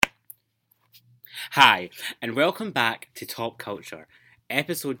Hi, and welcome back to Top Culture,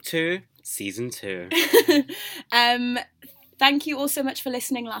 Episode 2, Season 2. Thank you all so much for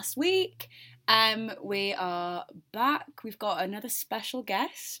listening last week. We are back. We've got another special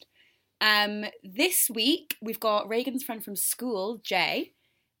guest. This week, we've got Reagan's friend from school, Jay.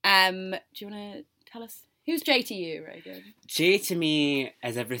 Do you want to tell us? Who's Jay to you, Reagan? Jay to me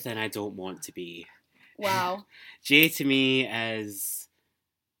is everything I don't want to be. Wow. Jay to me is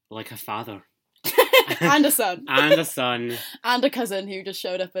like a father. And a son. And a son. And a cousin who just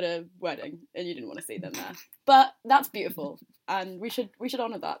showed up at a wedding and you didn't want to see them there. But that's beautiful. And we should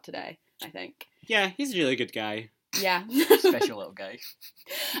honour that today, I think. Yeah, he's a really good guy. Yeah. Special little guy.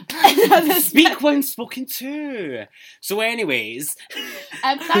 Speak when spoken to. So anyways.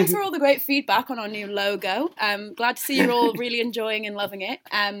 Thanks for all the great feedback on our new logo. Glad to see you're all really enjoying and loving it.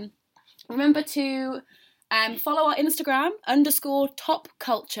 Remember to follow our Instagram,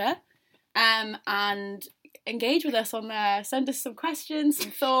 _topculture. And engage with us on there. Send us some questions,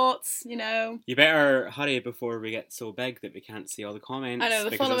 some thoughts, you know. You better hurry before we get so big that we can't see all the comments. I know,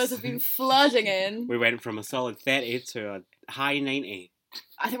 the followers have been flooding in. We went from a solid 30 to a high 90.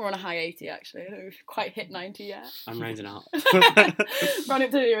 I think we're on a high 80, actually. I don't think we've quite hit 90 yet. I'm rounding up. Rounding up to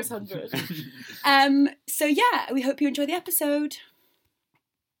the nearest 100. So yeah, we hope you enjoy the episode.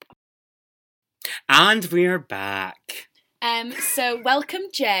 And we're back. So welcome,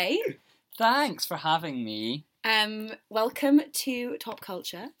 Jay. Thanks for having me. Welcome to Top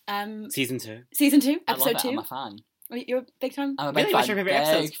Culture. Season 2. Season 2, I love episode it. 2. I'm a fan. You're a big fan? I'm a Really? big What's fan. your favourite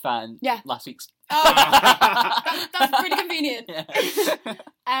episode? Big fan. Yeah. Last week's. Oh, that's pretty convenient. Yeah.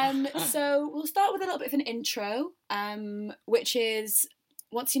 So we'll start with a little bit of an intro, which is,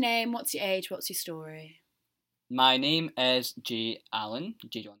 what's your name, what's your age, what's your story? My name is Jay Allen.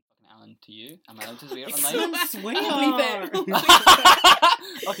 Jay John fucking Allen to you. Am I allowed to swear online? Swear.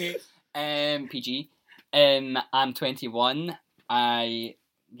 Okay. PG. I'm 21. I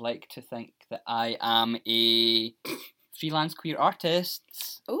like to think that I am a freelance queer artist.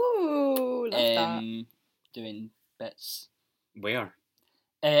 Ooh, love that. Doing bits. Where?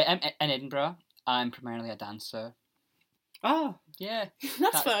 I'm in Edinburgh. I'm primarily a dancer. Oh. Yeah.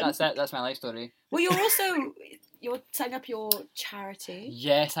 That's fun. That's it. That's my life story. Well, you're setting up your charity.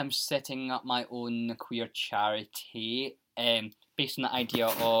 Yes, I'm setting up my own queer charity, based on the idea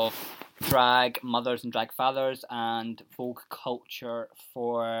of drag mothers and drag fathers and folk culture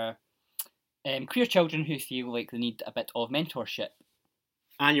for queer children who feel like they need a bit of mentorship.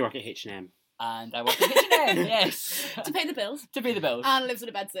 And you work at H&M. And I work at H&M, yes. To pay the bills. To pay the bills. And lives in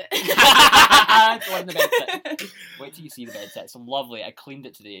a bedsit. To live in the bedsit. Wait till you see the bedsit. It's lovely. I cleaned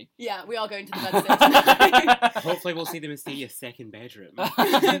it today. Yeah, we are going to the bedsit. Hopefully we'll see them in your second bedroom.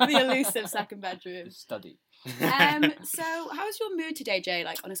 The elusive second bedroom. Study. So how's your mood today, Jay?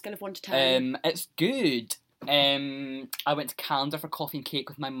 Like on a scale of 1 to 10? It's good. I went to Calendar for coffee and cake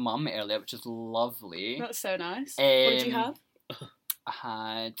with my mum earlier, which is lovely. That's so nice. What did you have? I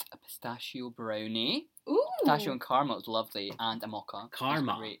had a pistachio brownie. Ooh. Pistachio and caramel, it was lovely, and a mocha.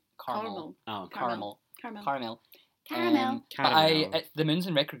 Caramel. Great. Caramel. Oh. Caramel. Caramel. Caramel. Caramel. But the moon's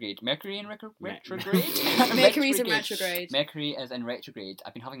in retrograde. Mercury in retrograde? Mercury's in retrograde. Mercury is in retrograde.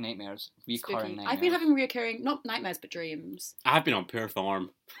 I've been having nightmares. Recurring nightmares. I've been having reoccurring, not nightmares, but dreams. I've been on pure form.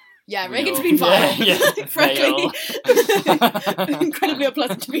 Yeah, We Reagan's know. been fine. Yeah, Frankly. fail. Incredibly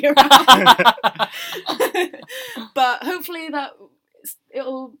unpleasant to be around. But hopefully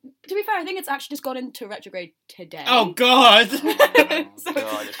it'll, to be fair, I think it's actually just gone into retrograde today. Oh, God! Oh, God,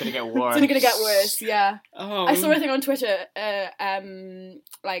 it's going to get worse. It's going to get worse, yeah. Oh. I saw a thing on Twitter,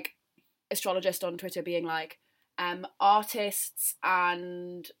 like, astrologist on Twitter being like, artists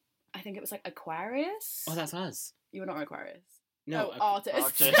and I think it was like Aquarius. Oh, that's us. You were not an Aquarius. No,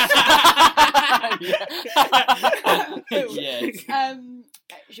 artists. Yes.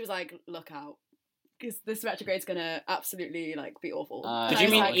 She was like, look out. Because this retrograde's gonna absolutely like be awful. Did And you I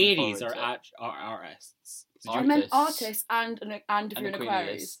mean was like, Aries or artists? I meant artists and if And you're an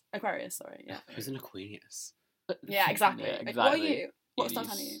Aquarius. Aquarius, sorry, yeah. Who's an Aquarius? Yeah, exactly. Yeah, Like, what are exactly. you? What star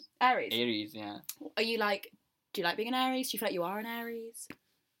sign are you? Aries. Aries. Aries, yeah. Are you like, do you like being an Aries? Do you feel like you are an Aries?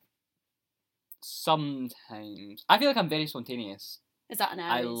 Sometimes. I feel like I'm very spontaneous. Is that an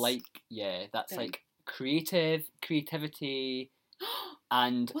Aries? That's Thing. like creativity,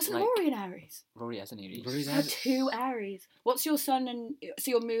 and Wasn't like, Rory an Aries? Rory is an Aries. Rory's There are 2 Aries. What's your sun and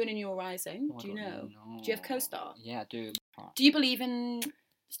so your moon and your rising? Oh, I Do you don't know? Do you have co-star? Yeah, I do. Do you believe in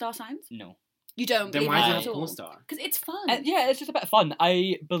star signs? No. You don't Then believe why in is it it at a all? co-star? Because it's fun. Yeah, it's just a bit of fun.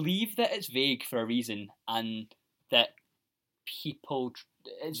 I believe that it's vague for a reason, and that people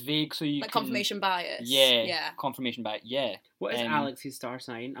it's vague, so you Like can... confirmation bias. Yeah, Yeah. confirmation bias. Yeah. What is Alex's star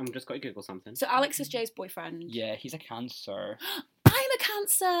sign? I'm just going to Google something. So Alex is Jay's boyfriend. Yeah, he's a Cancer. I'm a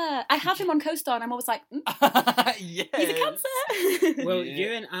Cancer. I have him on co-star, and I'm always like, Yeah. he's a Cancer. Well, Yeah.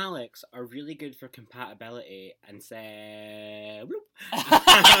 you and Alex are really good for compatibility and say...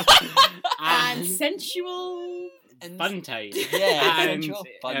 And sensual. And fun time. Yeah, and sensual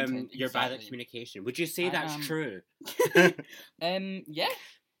fun time, you're bad at exactly. communication. Would you say that's true? Yeah.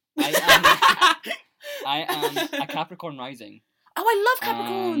 I am a Capricorn rising. Oh, I love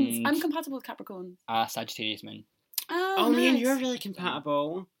Capricorns. And- I'm compatible with Capricorns. A Sagittarius moon. Oh, Me and nice. you're really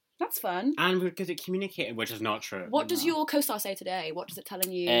compatible. That's fun. And we're good at communicating, which is not true. What does No. your co-star say today? What is it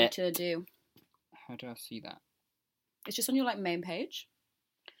telling you to do? How do I see that? It's just on your main page.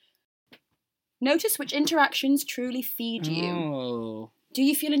 Notice which interactions truly feed you. Oh. Do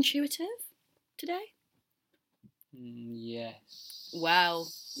you feel intuitive today? Yes. Well,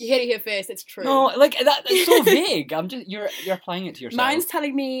 you heard it here first. It's true. No, like that's so vague. I'm just you're applying it to yourself. Mine's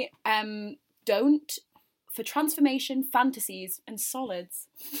telling me don't for transformation, fantasies, and solids.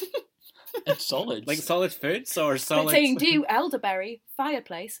 It's solid. Like solid foods or But solid... it's saying do elderberry,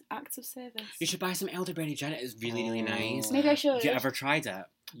 fireplace, acts of service. You should buy some elderberry gin. It is really, really nice. Maybe I should. Have you ever tried it?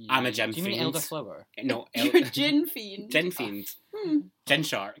 Yeah. I'm a gin Do you mean fiend. elderflower? No, You're a gin fiend. Gin fiend. Gin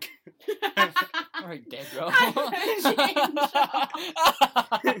shark. Alright, Deborah.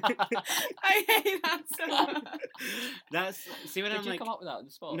 I hate that so much. That's... See when Did I'm you like... come up with that on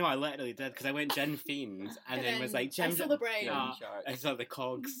the spot? No, I literally did, because I went gin fiend, and then was like... I Gin saw the brain. Yeah, Shark. I saw the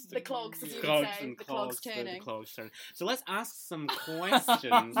cogs. The clogs, as you would Clogs say. and The clogs turning. The clogs turning. So let's ask some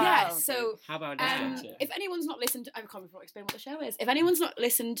questions. Yeah, okay. so How about this? Gotcha. if anyone's not listened to, I can't remember explain what the show is. If anyone's not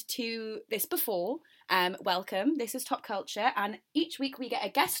listened to this before, welcome. This is Top Culture, and each week we get a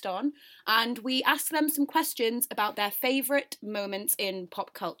guest on, and we ask them some questions about their favourite moments in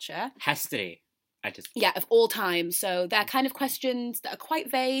pop culture. History. Yeah, of all time. So they're kind of questions that are quite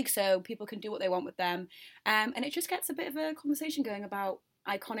vague, so people can do what they want with them. And it just gets a bit of a conversation going about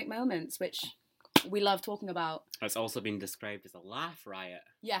iconic moments, which we love talking about. It's also been described as a laugh riot.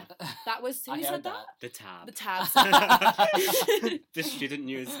 Yeah, that was, who I said heard that? The tab. The tabs. The student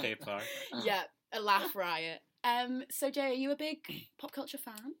newspaper. Yeah, a laugh riot. So Jay, are you a big pop culture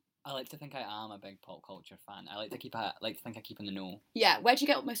fan? I like to think I am a big pop culture fan. I like to think I keep in the know. Yeah, where do you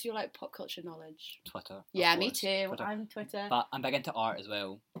get most of your pop culture knowledge? Twitter. of Yeah, me course. too. Twitter. I'm Twitter. But I'm big into art as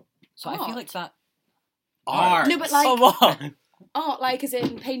well. So I Art? feel like that. Art. No, but like Oh, what? art, like as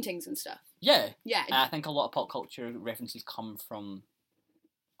in paintings and stuff. Yeah. Yeah, I think a lot of pop culture references come from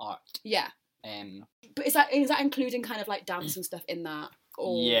art. yeah. Um. But is that including kind of like dance and stuff in that?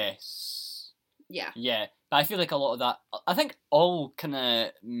 Or Yes. yeah. Yeah, but I feel like a lot of that. I think all kind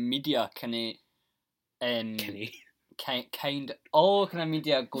of media kind all kind of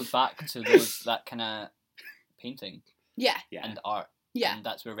media goes back to that kind of painting Yeah, Yeah. and art. yeah. And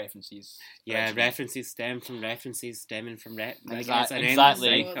that's where references. Yeah, originate. references stem from references stemming from Exactly.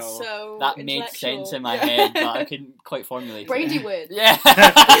 Exactly. So That made intellectual. sense in my head, but I couldn't quite formulate Brainy it. words.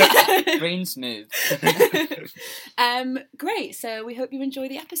 Yeah. Brain smooth. Great. So we hope you enjoy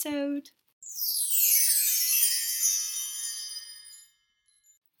the episode.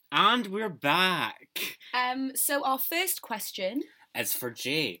 And we're back. So our first question. It's for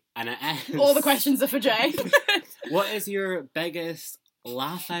Jay, and it is... All the questions are for Jay. What is your biggest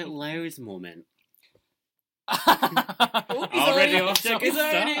laugh out loud moment? He's Already off to a good he's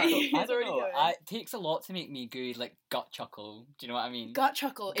already- start. he's I don't already know. going. It takes a lot to make me go like gut chuckle. Do you know what I mean? Gut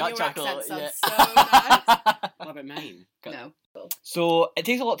chuckle in Gut your chuckle, accent sounds yeah. so nice. What about mine? No. So it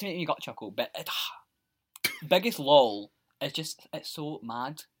takes a lot to make me gut chuckle, but biggest lol is just it's so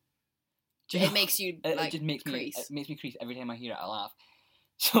mad. Do you It know? makes you It like just makes crease. me. It makes me crease every time I hear it. I laugh.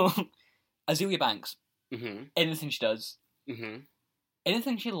 So Azealia Banks, Mm-hmm. anything she does, Mm-hmm.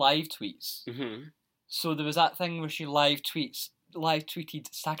 anything she live tweets. Mm-hmm. So there was that thing where she live tweeted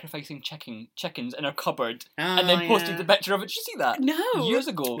sacrificing chickens in her cupboard, and then posted the picture of it. Did you see that? No. Years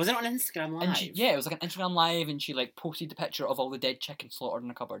ago. Was it on Instagram Live? And it was like an Instagram live, and she like posted the picture of all the dead chickens slaughtered in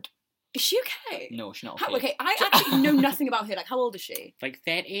a cupboard. Is she okay? No, she's not How, okay. okay, I actually know nothing about her. Like, how old is she? Like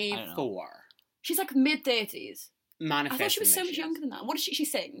 34. She's like mid-30s. I Manifesting thought she was so much issues. younger than that. What does she? She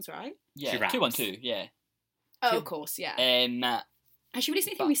sings, right? Yeah, She raps. 212, yeah. Oh, of course, yeah. Has she released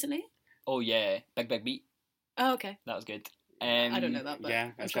anything but- recently? Oh yeah, Big Big Beat. Oh, okay. That was good. I don't know that, but Yeah,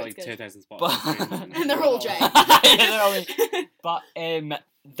 I'm it's sure got it's like good. 2,000 spots. But- And they're all Jay. Yeah, they're all me. But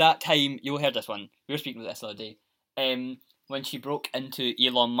that time, you heard this one. We were speaking about this the other day. When she broke into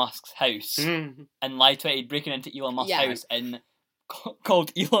Elon Musk's house Mhm. and live tweeted breaking into Elon Musk's Yeah. house and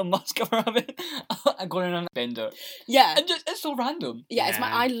called Elon Musk for having going on a bender. Yeah. And just, it's so random. Yeah, it's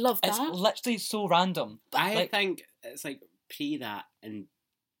I love that. It's literally so random. I think it's like pre that and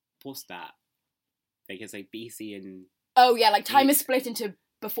post that. Like it's like BC and... Oh yeah, like time is split into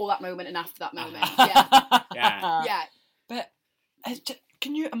before that moment and after that moment. Yeah. Yeah. But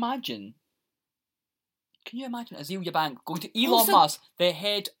can you imagine Azealia Banks going to Elon Musk, the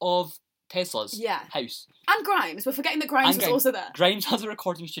head of Tesla's house? And Grimes. We're forgetting that Grimes was also there. Grimes has a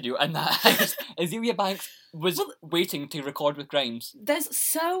recording studio in that house. Azealia Banks was waiting to record with Grimes. There's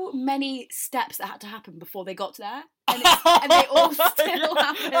so many steps that had to happen before they got there. And they all still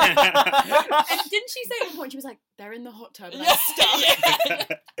happen. And didn't she say at one point, she was like, they're in the hot tub and I'm stuck.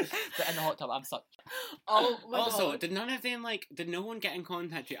 They're in the hot tub, I'm stuck. Oh my also, God. did no one get in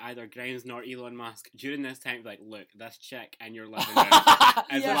contact with either Grimes nor Elon Musk during this time? Like, look, this chick in your living room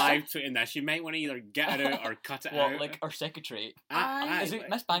is live tweeting this. You might want to either get it out or cut it out. Like our secretary.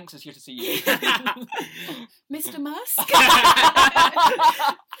 Miss Banks is here to see you. Mr. Musk?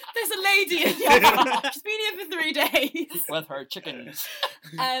 There's a lady in here. She's been here for 3 days. With her chickens.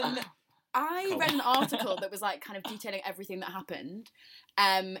 I read an article that was like kind of detailing everything that happened,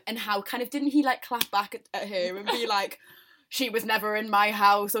 and how kind of didn't he like clap back at her and be like, she was never in my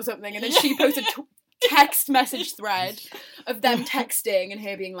house or something, and then she posted text message thread of them texting and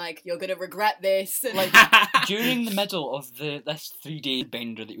her being like, you're gonna regret this, and like during the middle of this 3-day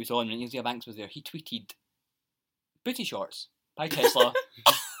bender that he was on when Azealia Banks was there, he tweeted booty shorts by Tesla.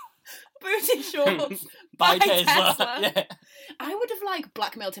 Booty shorts by Tesla. Yeah. I would have like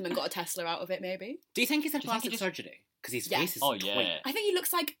blackmailed him and got a Tesla out of it, maybe. Do you think he's had plastic surgery? Because his face is twink. I think he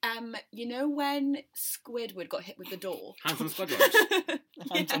looks like you know when Squidward got hit with the door. Handsome Squidward.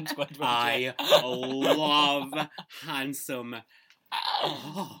 Handsome Squidward. I love handsome.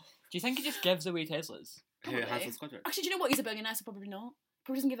 Oh. Do you think he just gives away Teslas? Who, handsome Squidward? Actually, do you know what? He's a billionaire, so probably not.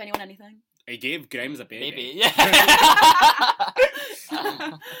 Probably doesn't give anyone anything. He gave Grimes a baby. Yeah.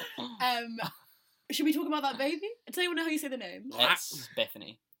 Should we talk about that baby? Does anyone know how you say the name? It's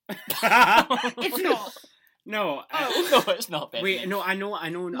Bethany. It's not. No. No, it's not Bethany. Wait, no, I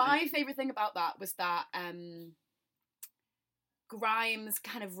know. My favourite thing about that was that Grimes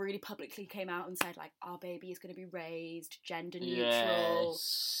kind of really publicly came out and said, like, our baby is going to be raised gender neutral.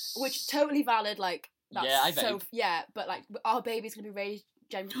 Yes. Which totally valid, like, that's I vibe. but like, our baby's going to be raised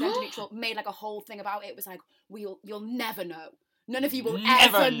gender neutral, made like a whole thing about it. It was like, you'll never know. None of you will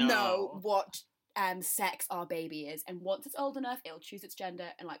ever know what sex our baby is, and once it's old enough, it'll choose its gender,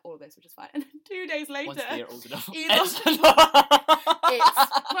 and like all of this, which is fine. And then 2 days later, once they're old enough, it's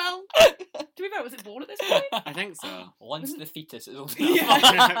well, to be fair, was it born at this point? I think so. Once the fetus is old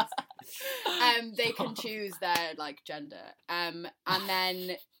enough, they can choose their like gender, and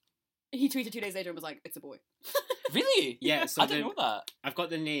then he tweeted 2 days later and was like, "It's a boy." Really? Yeah. So I didn't know that. I've got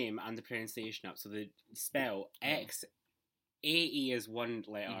the name and the pronunciation up. So the spell X. AE is one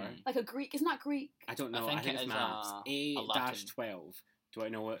letter. Like a Greek, isn't that Greek? I don't know. I think it's maths. A-12. Do I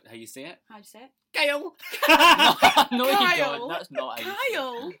know how you say it? How do you say it? Kyle. No, you Kyle. don't. That's not how you say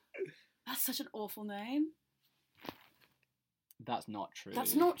Kyle. it. That's such an awful name. That's not true.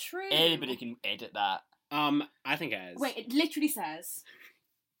 That's not true. Anybody can edit that. I think it is. Wait, it literally says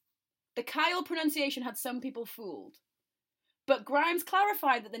the Kyle pronunciation had some people fooled, but Grimes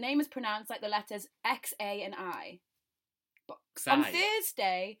clarified that the name is pronounced like the letters X, A, and I. On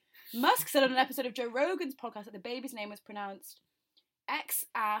Thursday, Musk said on an episode of Joe Rogan's podcast that the baby's name was pronounced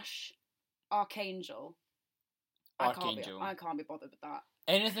X-Ash Archangel. I can't be bothered with that.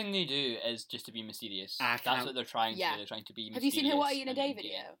 Anything they do is just to be mysterious. That's what they're trying to do. They're trying to be mysterious. Have you seen her What I Eat in a Day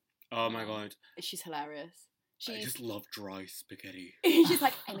video? Oh my god. She's hilarious. I just love dry spaghetti. She's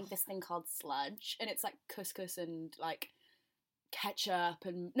like, I make this thing called sludge, and it's like couscous and like ketchup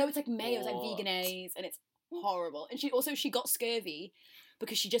and no, it's like mayo, it's like veganese, and it's horrible. And she got scurvy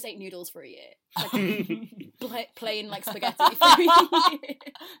because she just ate noodles for a year, like plain like spaghetti for a year.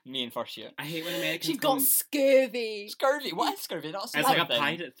 Me in first year. I hate when Americans. She's got scurvy. Scurvy? What is scurvy? That's it's like a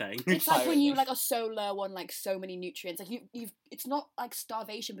pirate thing. It's like when you like are so low on like so many nutrients. Like you've it's not like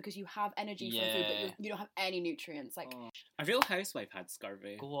starvation because you have energy from food, but you don't have any nutrients. Like a Real Housewife had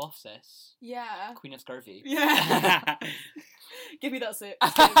scurvy. Go off, sis. Yeah. Queen of scurvy. Yeah. Give me that sip. I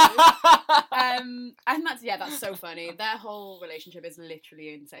think that's so funny. Their whole relationship is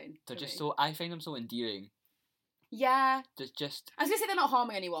literally insane. They're just so. I find them so endearing. Yeah. Just. I was gonna say they're not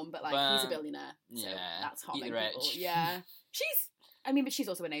harming anyone, but like he's a billionaire, so that's harming people. Yeah. But she's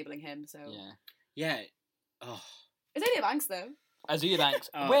also enabling him. So. Yeah. Yeah. Oh. Azealia Banks though. Azealia Banks.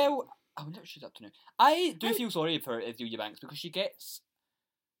 Well, I wonder what she's up to now. I do feel sorry for Azealia Banks because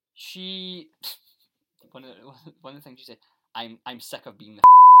one of the things she said. I'm sick of being the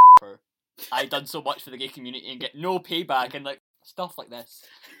for I done so much for the gay community and get no payback and like stuff like this.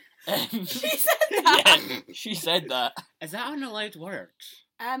 She said that. Yeah, she said that. Is that an allowed word?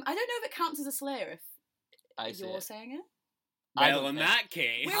 I don't know if it counts as a slur if I say you're it. saying it. Well, in that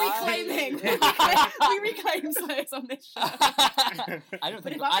case... We're reclaiming. We reclaim slurs on this show. I don't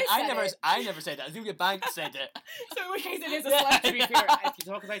think. if I I never said that. I think the bank said it. So in which case it is a slur. To be fair, if you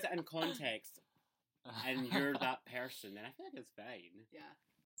talk about it in context and you're that person, then I feel like it's fine. Yeah.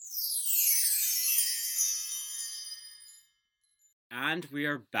 And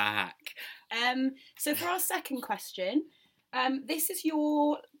we're back. So for our second question, this is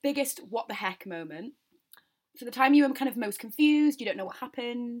your biggest what the heck moment. So the time you were kind of most confused, you don't know what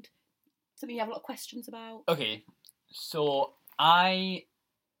happened, something you have a lot of questions about. Okay, so I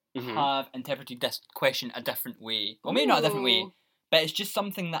have interpreted this question a different way. Well, maybe not a different way, but it's just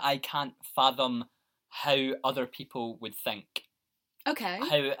something that I can't fathom how other people would think. Okay.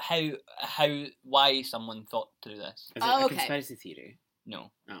 Why someone thought to do this. Is it a conspiracy theory?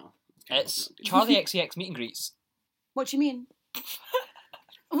 No. Oh. Okay, It's Charlie XCX meet and greets. What do you mean?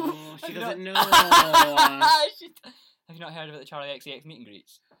 Oh, she doesn't know. Have you not heard about the Charlie XCX meet and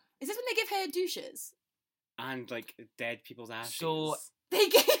greets? Is this when they give her douches? And, like, dead people's ashes. So They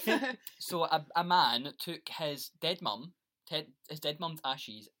gave her... So a man took his dead mum's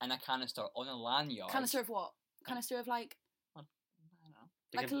ashes in a canister on a lanyard. Canister of what? Canister of, like... I don't know.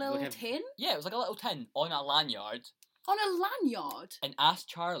 Like a little tin? Yeah, it was like a little tin on a lanyard. On a lanyard? And asked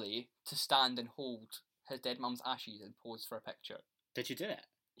Charlie to stand and hold his dead mum's ashes and pose for a picture. Did you do it?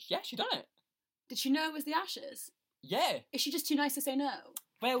 Yeah, she done it. Did she know it was the ashes? Yeah. Is she just too nice to say no?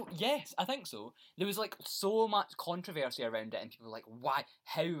 Well, yes, I think so. There was like so much controversy around it, and people were like, "Why?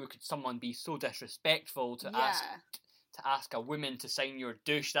 How could someone be so disrespectful to ask a woman to sign your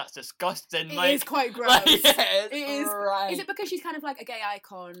douche? That's disgusting." It is quite gross. Like, yeah, it is. right. Is it because she's kind of like a gay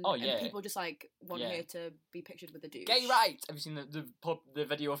icon? Oh, yeah. And people just like want her to be pictured with a douche. Gay rights. Have you seen the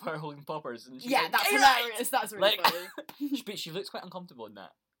video of her holding poppers? And she's like, that's "Gay hilarious. rights!" That's really funny. But she looks quite uncomfortable in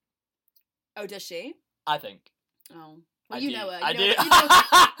that. Oh, does she? I think. Oh. Well, you know her. I do.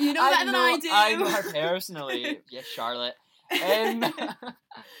 You know better than I do. I know her personally. Yes, Charlotte.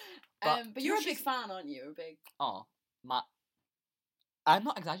 But you're a big fan, aren't you? I'm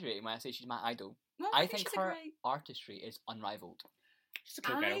not exaggerating when I say she's my idol. Well, I think her great... artistry is unrivaled. She's a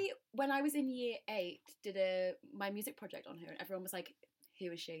cool girl. When I was in year 8, did my music project on her, and everyone was like,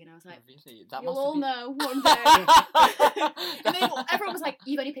 "Who is she?" And I was like, "Really? You'll all know one day." And then everyone was like,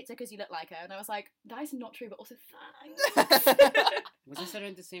 "You've only picked her because you look like her," and I was like, "That is not true, but also thanks." Was this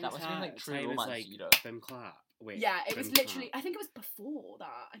around the same time like True as Romance, like you know? Bim Clap? Wait, yeah, it was Bim literally. Clap. I think it was before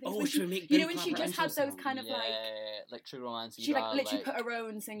that. I think Oh, when should we make you Bim know when Clap she her just intro had those song? kind of like True Romance. She like literally put her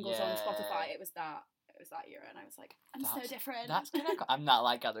own singles on Yeah. Spotify. It was that year, and I was like, I'm so different. That's kind of. I'm not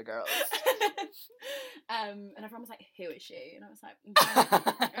like other girls. And everyone was like, "Who is she?" And I was like,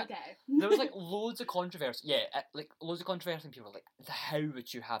 "Okay." There was like loads of controversy. Yeah, like loads of controversy. And people were like, "How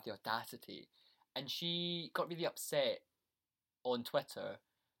would you have the audacity?" And she got really upset on Twitter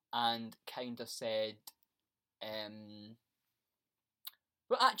and kind of said,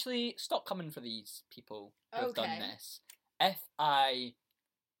 "Well, actually, stop coming for these people who have done this. If I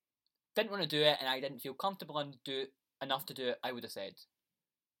didn't want to do it and I didn't feel comfortable enough to do it, I would have said.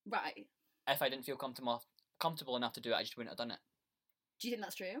 Right. If I didn't feel comfortable enough to do it, I just wouldn't have done it." Do you think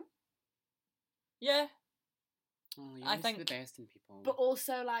that's true? Yeah. Oh, I think the best in people. But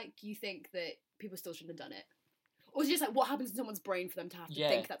also, like, you think that people still shouldn't have done it? Or is it just like, what happens in someone's brain for them to have to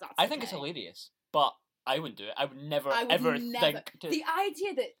think that that's I think it's hilarious, but I wouldn't do it. I would never, think to... The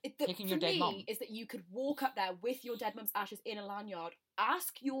idea that taking your dead mum is that you could walk up there with your dead mum's ashes in a lanyard,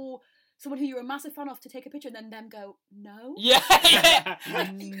 ask someone who you're a massive fan of to take a picture, and then them go, "No." Yeah.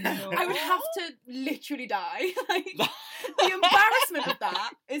 No. I would have to literally die. Like, the embarrassment of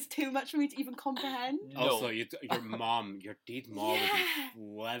that is too much for me to even comprehend. No. Also, your mom, your dead mom would be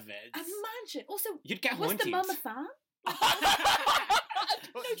livid. Imagine. Also, you'd get was haunted. the mum a fan?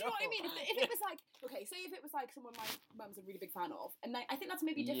 No, do you know what I mean? If it was like, okay, say if it was like someone my mum's a really big fan of, and I think that's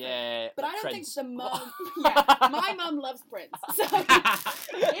maybe different. Yeah, but I don't Prince. think the mum. Yeah, my mum loves Prince. So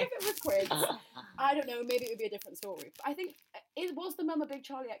if it was Prince, I don't know. Maybe it would be a different story. But I think was the mum a big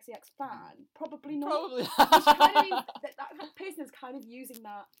Charlie XCX fan? Probably not. Probably. That person is kind of using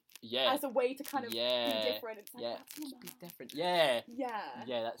that. Yeah. As a way to kind of be different. It's like, that's your mum. Be different. Yeah. Yeah.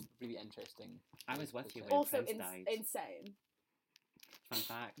 Yeah, that's really interesting. I was with you when also Prince died. Insane. Fun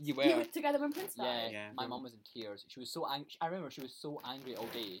fact. You You were together when Prince died? Yeah. My mum was in tears. She was so angry. I remember she was so angry all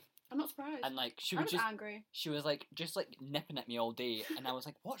day. I'm not surprised. And like I was angry. She was like just like nipping at me all day, and I was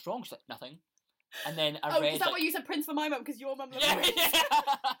like, "What's wrong?" She's like, "Nothing." And then I Oh, read. is that what you said, Prince for my mum? Because your mum loves Prince.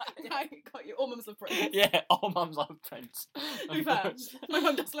 Right, got you. All mums love Prince. Yeah, all mums love Prince. We found. My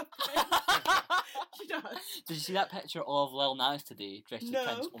mum does love Prince. She does. Did you see that picture of Lil Nas today, dressed as No.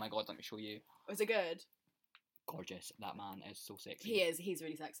 Prince? Oh my god, let me show you. Was it good? Gorgeous. That man is so sexy. He is. He's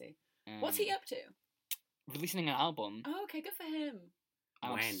really sexy. What's he up to? Releasing an album. Oh, okay, good for him.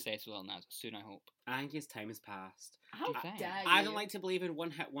 I'm When? obsessed with Lil Nas. Soon, I hope. I think his time has passed. How Do you think? dare you? I don't like to believe in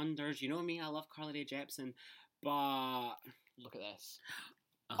one-hit wonders. You know me, I love Carly Rae Jepsen, but... Look at this.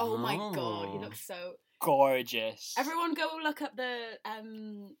 Oh my god, he looks so... Gorgeous. Everyone go look up the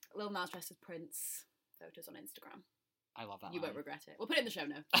Lil Nas dressed as Prince photos on Instagram. I love that. You man. won't regret it. We'll put it in the show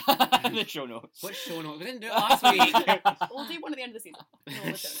notes. In the show notes. What show notes? We didn't do it last week. We'll do one at the end of the season. In all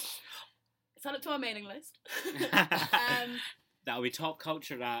the show notes. Sign up to our mailing list. That'll be top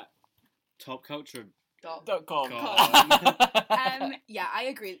culture at topculture.com. Yeah, I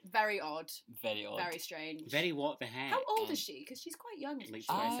agree. Very odd. Very odd. Very strange. Very what the heck? How old is she? Because she's quite young. Like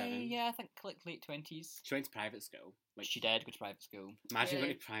 27. Yeah, I think like late 20s. She went to private school. Like She did go to private school. Imagine Really?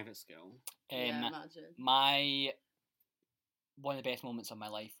 going to private school. Yeah, imagine. One of the best moments of my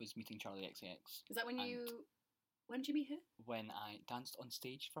life was meeting Charlie XCX. Is that when And- you... When did you meet her? When I danced on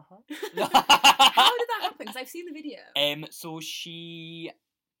stage for her. How did that happen? Because I've seen the video. So she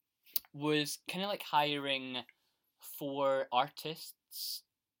was kind of like hiring 4 artists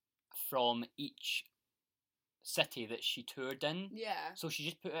from each city that she toured in. Yeah. So she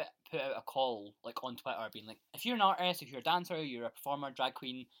just put out a call like on Twitter, being like, if you're an artist, if you're a dancer, you're a performer, drag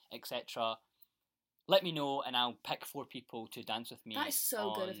queen, etc., let me know and I'll pick 4 people to dance with me. That is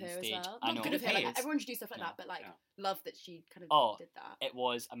so good on of her stage. as well. I know. Not good of her. Like, It is. everyone should do stuff like No. that, but like, Yeah. love that she kind of Oh. did that. It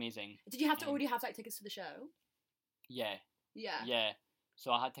was amazing. Did you have to um, already have like tickets to the show? Yeah. Yeah. Yeah.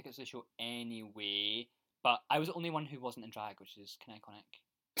 So I had tickets to the show anyway, but I was the only one who wasn't in drag, which is kind of iconic.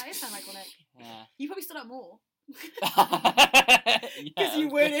 That is kind of iconic. Yeah. You probably stood up more. Because you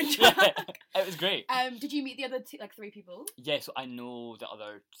weren't in drag. It was great. Did you meet the other 3 people? Yeah, so I know the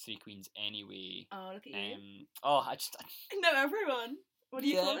other 3 queens anyway. Oh, look at you. I know everyone. What do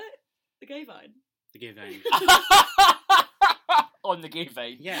you Yeah. call it? The gay vine. The gay vine. on the gay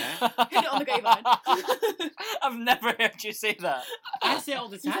vine. Yeah. Hit it on the gay vine. I've never heard you say that. I say it all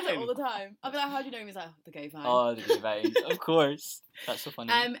the You time. say it all the time. I'll be like, how do you know him? He's like, the gay vine. Oh, the gay vine. Of course. That's so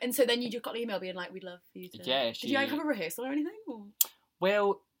funny. And so then you just got an email being like, we'd love for you to... Yeah, Did you like, have a rehearsal or anything? Or...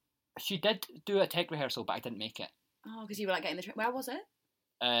 Well, she did do a tech rehearsal, but I didn't make it. Oh, because you were like getting the... Where was it?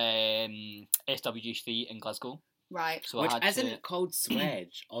 SWG3 in Glasgow. Right. So Which I had isn't called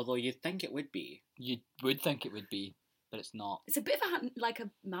Swedge, although you'd think it would be. You would think it would be, but it's not. It's a bit of like a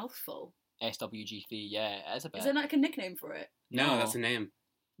mouthful. SWG3, yeah, it is a bit. Is there like a nickname for it? No, that's the name.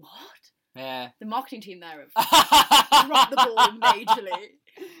 What? Yeah. The marketing team there have dropped the ball majorly.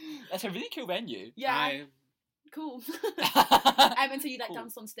 That's a really cool venue. Yeah. Cool. And so you like Cool.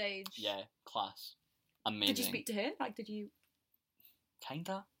 danced on stage. Yeah, class. Amazing. Did you speak to her? Like, did you?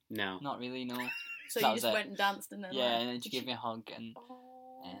 Kinda. No. Not really, no. So That you was just it. went and danced and then. Yeah, like, and then she did gave me a hug and.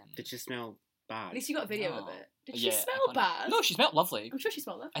 Oh. Did she smell bad? At least you got a video of No. it. Did Yeah, she I smell can't- bad? No, she smelled lovely. I'm sure she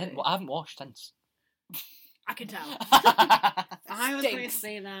smelled lovely. I haven't washed since. I can tell. I was going to Stinks.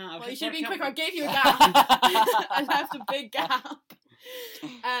 say that. Well, you should have been quicker. quicker. I gave you a gap. I left a big gap.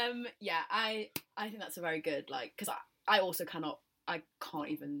 Yeah, I think that's a very good, like, because I also can't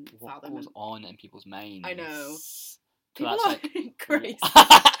even What fathom goes it. on in people's minds? I know. So People that's are like- crazy.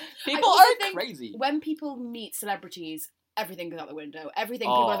 People also are think crazy. When people meet celebrities, everything goes out the window. Everything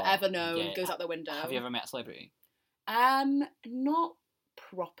people have ever known yeah. goes out the window. Have you ever met a celebrity? Not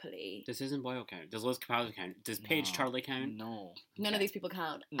properly. Does Susan Boyle count? Does Liz Capaldi count? Does Paige No. Charlie count? No. None of these people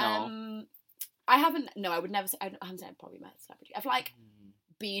count. No. I haven't. No, I would never say. I haven't said I've probably met a celebrity. I've like Hmm.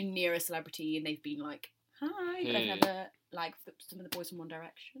 been near a celebrity and they've been like, "Hi," but I've Who? never like some of the boys from One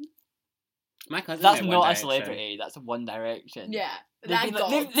Direction. My cousin. That's met One not a Direction. celebrity. That's One Direction. Yeah, They've, they're been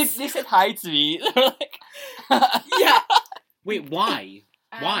like, gods. they said hi to me. They were like, Yeah. Wait, why?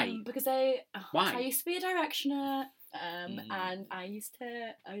 Why? Because I Why? used to be a directioner, Mm. and I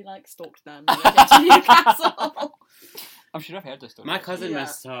like stalked them when I went to Newcastle. I'm sure I've heard this story. My cousin Yeah.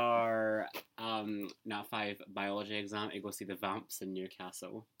 missed her Nat 5 biology exam to go see the Vamps in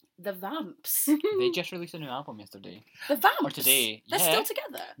Newcastle. The Vamps. They just released a new album yesterday. The Vamps. Or today. They're Yeah. still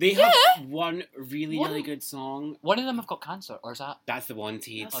together. They have one really, One- really good song. One of them have got cancer, or is that? That's the one,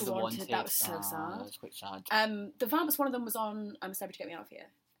 Tate. That's the Wanted. That was so sad. That's quite sad. The Vamps. One of them was on Celebrity Get Me Out of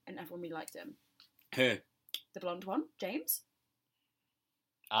Here, and everyone really liked him. Who? The blonde one, James.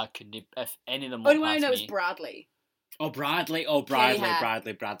 I couldn't. If any of them Only walked one I past know me, is Bradley. Oh, Bradley. Curly hair.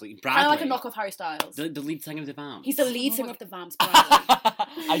 Bradley. Kind of like a knockoff Harry Styles. The lead singer of the Vamps. He's the lead singer of the Vamps, Bradley.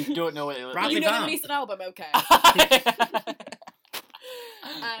 I don't know what it looks Bradley You know Vamp. they released an album, okay.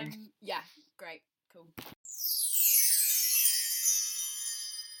 Yeah, great, cool.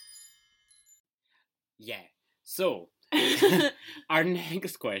 Yeah. So, our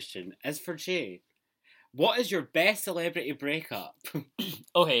next question is for Jay. What is your best celebrity breakup?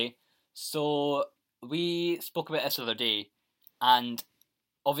 Okay, so we spoke about this the other day, and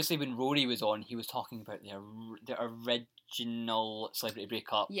obviously when Rory was on, he was talking about the original celebrity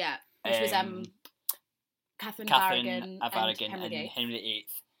breakup. Yeah, which was Catherine Varrigan and and Henry Henry VIII.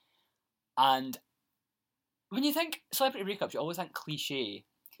 And when you think celebrity breakups, you always think cliche.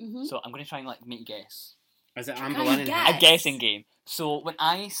 Mm-hmm. So I'm going to try and make you guess. Is it Try Anne and Boleyn? guess. A guessing game. So when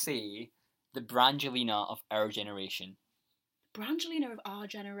I say the Brangelina of our generation, Brangelina of our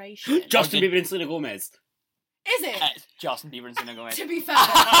generation. Justin Bieber and Selena Gomez. Is it? it's Justin Bieber and Selena Gomez. To be fair,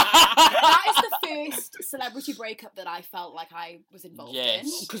 that is the first celebrity breakup that I felt like I was involved in.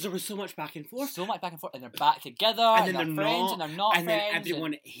 Because there was so much back and forth. So much back and forth, and they're back together, And then they're they're friends, not, and they're not and friends. then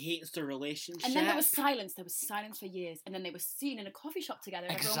everyone hates their relationship. And then there was silence. There was silence for years. And then they were seen in a coffee shop together.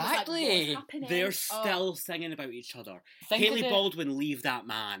 And everyone Exactly. was like, what's happening? They're still singing about each other. Think Hailey of it- Baldwin, leave that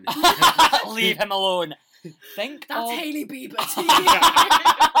man. Leave him alone. Think That's of... Hailey Bieber to you.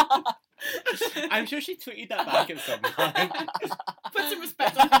 I'm sure she tweeted that back at some point. Put some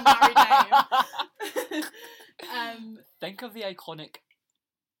respect on her married name. Think of the iconic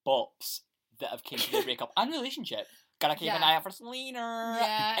bops that have came to the breakup and relationship. Gotta keep an Yeah. eye out for Selena.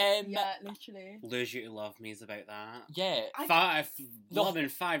 Yeah, literally. Lose You to Love Me is about that. Yeah. Love in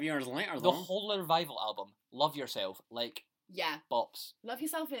 5 years later, The though. whole revival album, Love Yourself, Yeah. bops. Love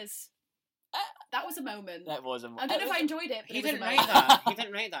Yourself is... that was a moment. That was a... I don't know if I enjoyed it, but He it was didn't a write moment. that. He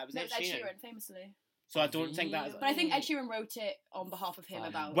didn't write that. It was No, Ed it's Ed Sheeran. Sheeran, famously. So I don't think that is... But I think Ed Sheeran wrote it on behalf of him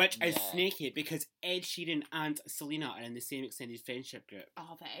about... Which is Yeah. snaky, because Ed Sheeran and Selena are in the same extended friendship group.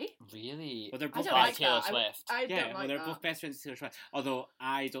 Are they? Really? Well, they're I both don't Like like Taylor that. Swift. I Yeah, don't like well, they're that. both best friends with Taylor Swift. Although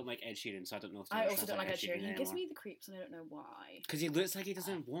I don't like Ed Sheeran, so I don't know if I Taylor also Swift don't like Ed Sheeran. He anymore. gives me the creeps and I don't know why. Because he looks like he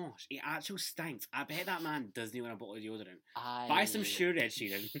doesn't wash. He actually stinks. I bet that man doesn't even have a bottle of deodorant. I... Buy some Sure, Ed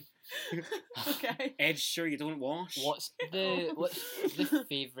Sheeran. Okay. Ed, sure you don't wash. What's the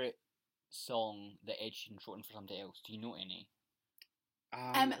favourite song that Ed Sheeran's written for somebody else? Do you know any?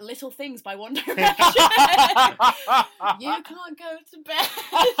 Little Things by One Direction. You can't go to bed.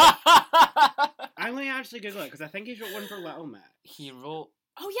 I'm going to actually Google it, because I think he's wrote one for Little Mix. He wrote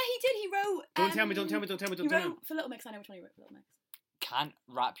Oh yeah, he did. He wrote. Don't tell me, don't tell me. He wrote for Little Mix. I know which one he wrote for Little Mix. Can't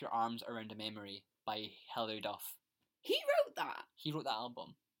Wrap Your Arms Around a Memory by Hilary Duff. He wrote that. He wrote that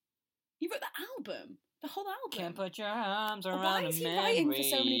album. He wrote the album. The whole album. Can't put your arms Oh, around why a is he memory. writing for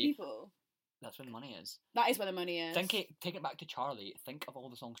so many people? That's where the money is. That is where the money is. Take it back to Charlie. Think of all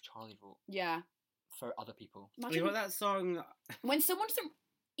the songs Charlie wrote Yeah. for other people. You Imagine got that song? when someone doesn't,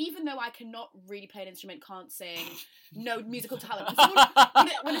 even though I cannot really play an instrument, can't sing, no musical talent.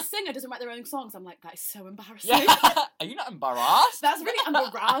 When a singer doesn't write their own songs, I'm like, that is so embarrassing. Yeah. Are you not embarrassed? That's really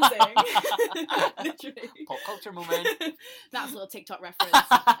embarrassing. Literally. Pop culture moment. That's a little TikTok reference.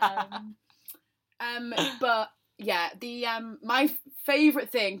 But yeah, the my favourite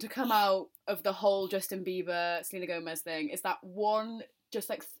thing to come out of the whole Justin Bieber Selena Gomez thing is that one just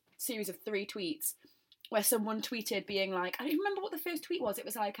like series of 3 tweets where someone tweeted being like, I don't even remember what the first tweet was. It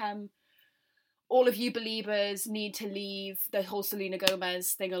was like, all of you believers need to leave the whole Selena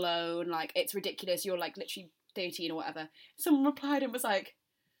Gomez thing alone. Like, it's ridiculous. You're like literally 13 or whatever. Someone replied and was like,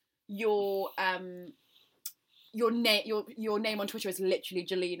 your name on Twitter is literally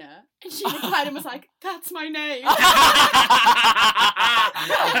Jelena. And she replied and was like, that's my name.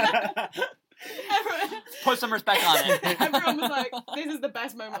 Put some respect on it. Everyone was like, this is the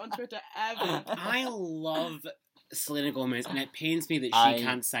best moment on Twitter ever. I love Selena Gomez, and it pains me that she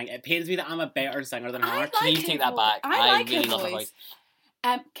can't sing. It pains me that I'm a better singer than her. Like Please take that back. I like really her love her voice.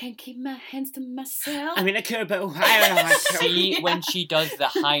 voice. Can't keep my hands to myself. I mean, I could, but I don't know. See, when she does the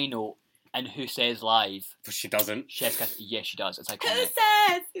high note and Who Says Live, But she doesn't. yes, she does. It's Who iconic.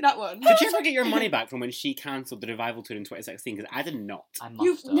 says that one? Did you ever get your money back from when she cancelled the revival tour in 2016? Because I did not. I must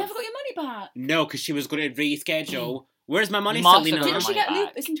You've have. never got your money back. No, because she was going to reschedule. Where's my money, You must have Selena? got your Didn't she money get back.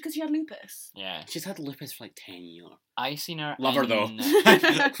 lupus? Isn't because she had lupus? Yeah. She's had lupus for like 10 years. I seen her Love her, though.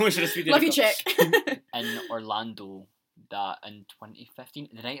 We should have speeded Love you, it up. chick. in Orlando that in 2015,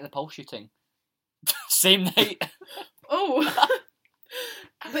 the night of the Pulse shooting. Same night. Oh.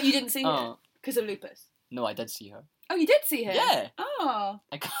 But you didn't see her Oh. because of lupus. No, I did see her. Oh, you did see her? Yeah. Oh.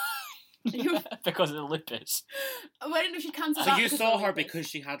 I got... You because of the lupus. I didn't know she cancelled So that you because saw of her lupus. because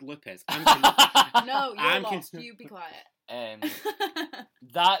she had lupus. No, you're I'm lost. con- You be quiet.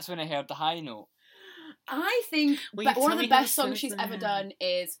 That's when I heard the high note. I think Will you one of tell the me best who songs she's sings ever that? done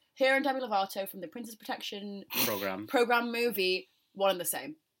is her and Demi Lovato from the Princess Protection program movie, One and the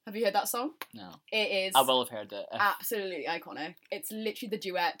Same. Have you heard that song? No. It is I will have heard it. absolutely iconic. It's literally the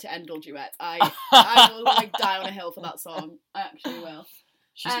duet to end all duets. I will like die on a hill for that song. I actually will.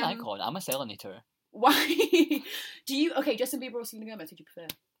 She's an icon. I'm a Selena-ter. Why do you? Okay, Justin Bieber or Selena Gomez? Who do you prefer?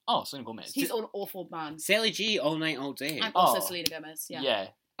 Oh, Selena Gomez. He's an awful man. Sally G all night, all day. I'm also Selena Gomez. Yeah.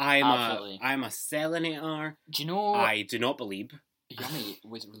 Absolutely. I'm a Selena-ter. Do you know? I do not believe. Yummy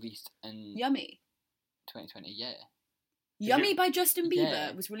was released in Yummy. 2020. Yeah. Yummy by Justin Bieber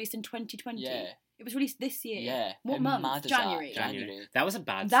Yeah. was released in 2020. Yeah. It was released this year. Yeah. What How month? mad is January. that? January. That was a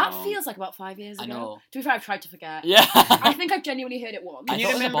bad That song. feels like about 5 years ago. I know. To be fair, I've tried to forget. Yeah. I think I've genuinely heard it once. I Can you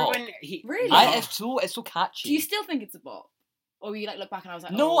thought it was a remember bop. when he... Really? No. It's so catchy. Do you still think it's a bop? Or you like look back and I was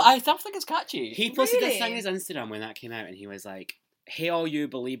like, No, oh. I still think it's catchy. He posted this Really? on his Instagram when that came out, and he was like, "Hey, all you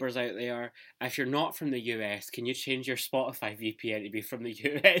believers out there, if you're not from the US, can you change your Spotify VPN to be from the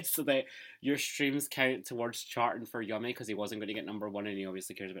US so that your streams count towards charting for Yummy?" Because he wasn't going to get number one, and he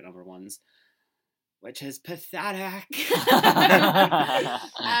obviously cares about number ones, which is pathetic.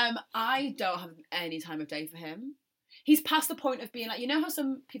 I don't have any time of day for him. He's past the point of being like, you know how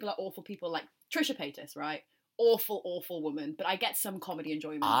some people are awful people, like Trisha Paytas, right? Awful, awful woman, but I get some comedy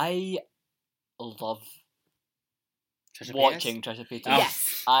enjoyment. I love Trisha watching Paytas? Trisha Paytas. Oh.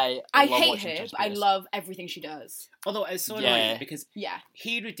 Yes. I I love hate watching her, Trisha but I Paytas. love everything she does. Although it's so Yeah. annoying because Yeah.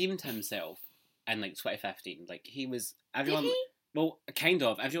 he redeemed himself in like 2015. Like he was Did everyone. he? Well, kind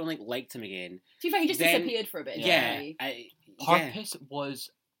of. Everyone like liked him again. To be fair, he just Then- disappeared for a bit. Yeah. didn't he? Yeah. Purpose was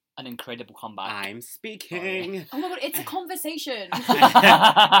an incredible comeback. I'm speaking. Oh my god, it's a conversation.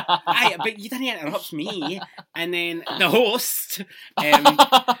 But you didn't interrupt me. And then the host.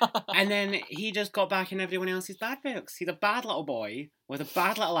 And then he just got back in everyone else's bad books. He's a bad little boy with a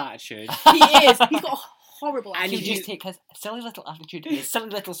bad little attitude. He is. He's got a horrible And You attitude. just take his silly little attitude and his silly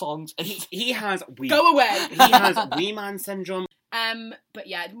little songs and He has wee. Go away. He has wee man syndrome. But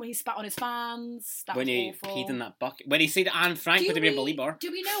yeah, when he spat on his fans, that When was he awful. peed in that bucket. When he said Anne Frank would have been a believer.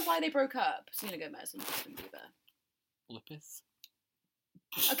 Do we know why they broke up? Selena Gomez and Justin Bieber. lupus.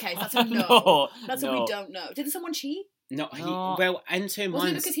 Okay, that's a no. No, That's no. what we don't know. Did someone cheat? No, No. well, in 2 Was it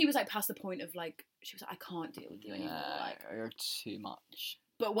months. because he was like past the point of like she was like, I can't deal with you anymore. Like, You're too much.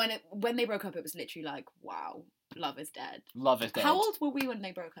 but when they broke up, it was literally like, wow, love is dead. Love is dead. How old were we when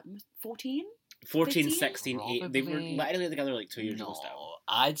they broke up? 14? 14, 15? 16, 8. They were Probably- literally together like 2 years no, old still.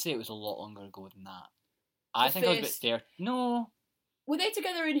 I'd say it was a lot longer ago than that. I The think I was first- about 30. No. Were they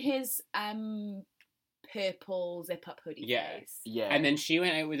together in his purple zip up hoodie Yeah. face? Yeah. And then she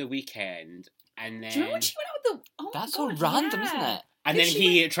went out with the weekend, and then Do you remember when she went out with the? Oh That's my so God, random, yeah. isn't it? and Did then she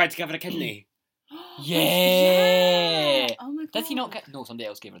he tried to give her a kidney. Yeah. Oh my god. Did he not get? No, somebody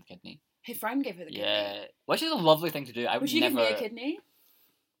else gave her the kidney. Her friend gave her the kidney. Yeah. Which is a lovely thing to do. I would Would you never. give me a kidney?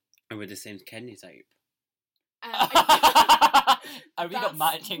 And with the same kidney type. Are we got That's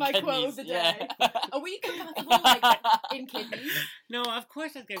matching my kidneys? quote of the day. Yeah. Are we compatible like in kidneys? No, of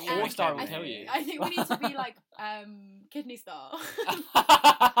course I'd give you Four a star kidney. will tell you. I think we need to be like kidney star.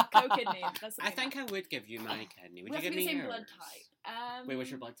 Co-kidney. That's I something think else. I would give you my kidney. Would We you have to give be me the same yours? blood type. Wait, what's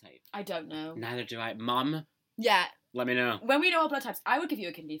your blood type? I don't know. Neither do I. Mum, Yeah, let me know. when we know our blood types, I would give you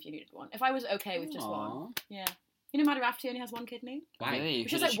a kidney if you needed one. If I was okay with just one. Aw. Yeah. You know Maddie Rafferty only has one kidney? Why? Really?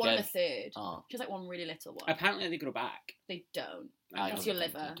 Which is Who like did one she and a give? third. Oh. She's like one really little one. Apparently they grow back. They don't. I That's don't your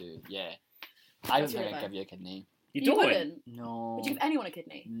think liver. they do. Yeah. I That's don't your think I'd liver. give you a kidney. You You don't? wouldn't. No. Would you give anyone a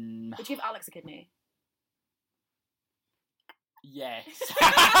kidney? Mm, Would you give Alex a kidney? yes.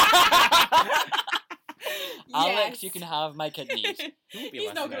 Yes. Alex, you can have my kidneys. Don't be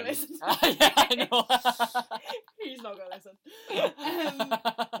He's not going to listening. listen. Yeah, I know. He's not going to listen.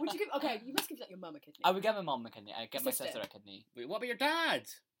 Would you give? Okay, you must give like your mum a kidney. I would give my mum a kidney. I'd give my Sister. sister a kidney. Wait, what about your dad?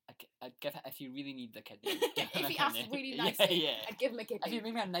 I'd give it if you really need the kidney. Give him If a he asked kidney. really Yeah, nicely, yeah. I'd give him a If you kidney.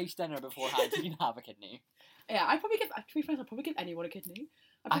 make me a nice dinner beforehand, you can have a kidney. Yeah, I'd probably give. To be frank, I'd probably give anyone a kidney.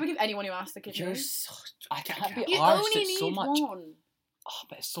 I'd probably give anyone who asked a kidney. You're so... I can't be You arsed. only It's need so much. one. Oh,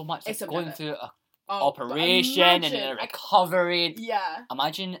 but it's so much. It's It's a going bit. through a Oh, but operation and then a imagine, recovery. Yeah,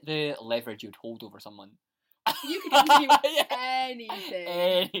 Imagine the leverage you'd hold over someone. you could give Yeah. anything,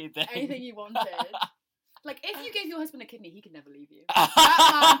 Anything. anything you wanted. Like if you gave your husband a kidney, he could never leave you.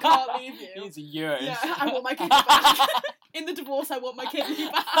 That man can't leave you. He's yours. Yeah, I want my kidney back. In the divorce, I want my kidney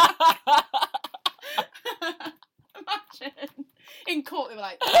back. Imagine. In court, they were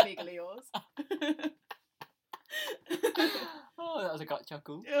like, "That's legally yours." Oh, that was a gut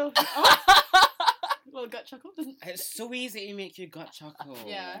chuckle. Oh. Little gut chuckle. Doesn't It's so easy to make you gut chuckle.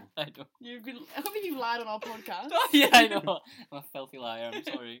 Yeah. I know. I can't believe you've lied on our podcast. Yeah, I know. I'm a filthy liar. I'm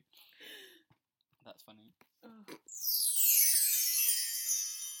sorry. That's funny.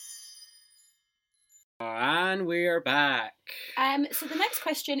 And we're back. So the next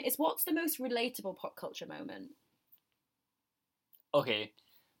question is, what's the most relatable pop culture moment? Okay,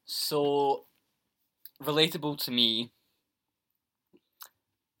 so relatable to me.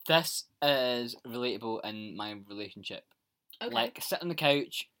 This is relatable in my relationship. Okay. Like, sit on the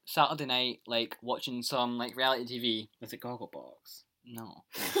couch Saturday night, like watching some like reality TV. Was it Gogglebox? No.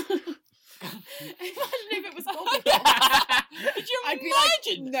 Imagine if it was Gogglebox. Could you I'd be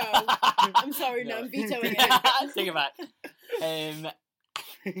imagine? like, no. I'm sorry, no, I'm vetoing it. Take it back.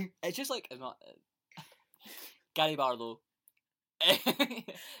 It's just like, it's not Gary Barlow.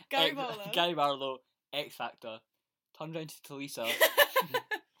 Gary Barlow. Gary Barlow, X Factor. Turns around to Talisa.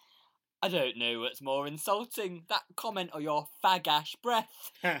 I don't know what's more insulting, that comment or your fag-ash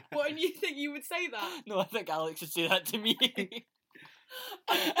breath. What, and you think you would say that? No, I think Alex would say that to me. To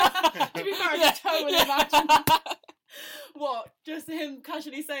be fair, I can totally imagine. What? Just him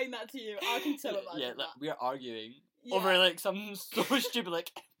casually saying that to you? I can totally imagine Yeah, that. like, we're arguing Yeah. over like some so stupid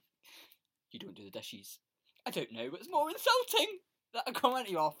like, you don't do the dishes. I don't know what's more insulting, that comment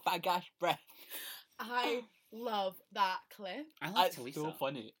or your fag-ash breath. I love that clip. I like It's Talisa. so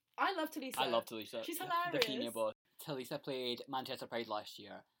funny. I love Talisa. I love Talisa. She's The hilarious. Kenya boss. Talisa played Manchester Pride last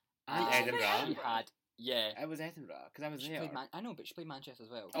year. And Oh, Edinburgh. She had, yeah. It was Edinburgh, because I was She there. played I know, but she played Manchester as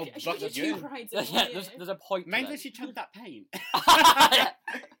well. Oh, She but did you. two rides in Yeah, one year. there's a point to Mind that this. she chugged that pint.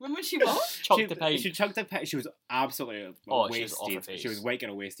 Remember she was? Chucked the pint. She chugged the pint. She was absolutely Oh, she was off her wasted. face. She was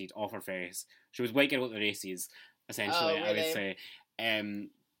waking wasted off her face. She was waking at the races, essentially, Oh, I would really? say.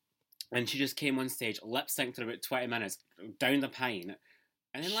 And she just came on stage, lip synced for about 20 minutes, down the pint,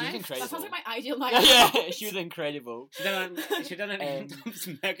 and then She was left. incredible. That sounds like my ideal night. Yeah, she was incredible. She done an Endup's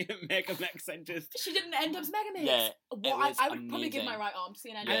mega mix and just. She did an Endup's Mega Mix. Yeah, What, it was I would probably give amazing. my right arm to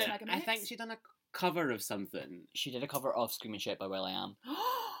see an Yeah. Endup's Mega Mix. I think she done a cover of something. She did a cover of Screaming Shit by Will I Am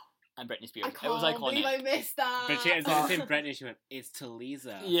and Britney Spears. I It was can't believe I iconic. missed that. But she instead of saying Britney, she went, "It's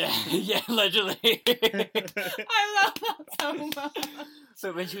Talisa." Yeah, yeah, literally. I love that so much.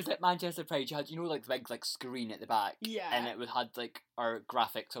 So when she was at Manchester Pride, she had, you know, like the big like screen at the back, Yeah. and it would had like our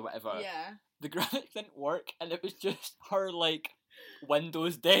graphics or whatever. Yeah. The graphics didn't work, and it was just her like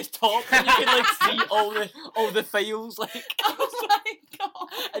Windows desktop, and you could like see all the files like. Oh my god.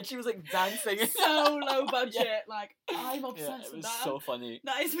 And she was like dancing. So low budget. Like, I'm Yeah, obsessed it with was that. so funny.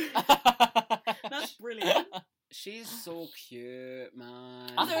 That is that's brilliant. She's so cute, man.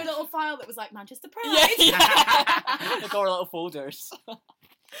 Is there a little file that was like Manchester Pride? Yeah, yeah. Like all our little folders.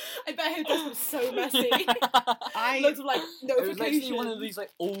 I bet her desk was so messy. I Loads of like It was notifications. actually one of these like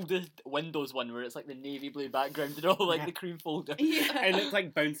oldest Windows one where it's like the navy blue background and all like Yeah. the cream folder. Yeah. it looked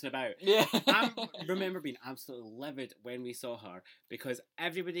like bouncing about. Yeah. I remember being absolutely livid when we saw her because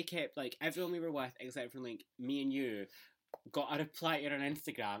everybody kept like everyone we were with except for like me and you got a reply to her on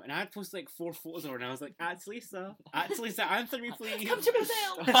Instagram and I had posted like 4 photos of her and I was like, "That's Lisa, answer me please." Come to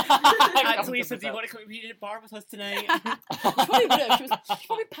Brazil. That's Lisa, do you want to come to the bar with us tonight? She probably would have. She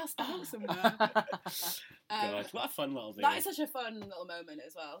probably passed out somewhere. God, what a fun little thing. That is such a fun little moment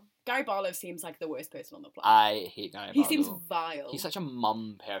as well. Gary Barlow seems like the worst person on the planet. I hate Gary He Barlow. seems vile. He's such a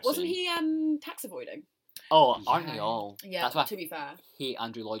mum person. Wasn't he tax avoiding? Oh, aren't they Yeah. all? Yeah, That's why to be fair. I hate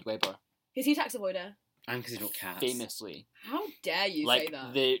Andrew Lloyd Webber. Is he tax avoider? And because you don't cats. Famously. How dare you Like say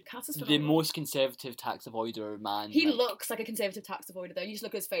that? the Cass is the phenomenal. most conservative tax avoider man. He like, looks like a conservative tax avoider though. You just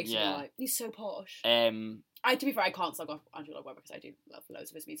look at his face and Yeah. you're like, he's so posh. to be fair, I can't slug off Andrew Lloyd Webber because I do love loads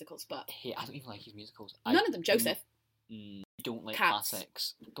of his musicals, but I don't even like his musicals. none of them. Joseph. Don't like Cats.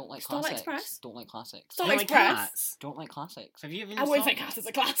 classics. Don't like Starlight classics. Express? Don't like classics. Starlight like Express. cats? Don't like classics. Have you even I wouldn't say saw- Cass is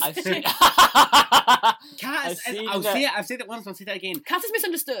a classic. I've seen. Cats I've seen I'll that- say it, I've said it once, I'll say that again. Cass is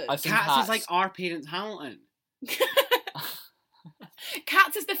misunderstood. I've seen Cats is like our parents Hamilton.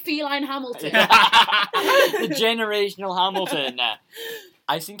 Cats is the feline Hamilton. the generational Hamilton.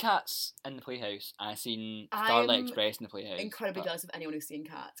 I've seen Cats in the Playhouse, and I've seen Starlight I'm Express in the Playhouse. Incredibly but jealous of anyone who's seen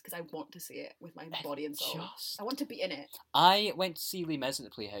Cats because I want to see it with my body and soul. just- I want to be in it. I went to see Les Mis at the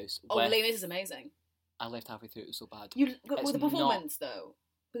Playhouse. Oh, with- Les Mis is amazing. I left halfway through. It was so bad. You with It's the performance though,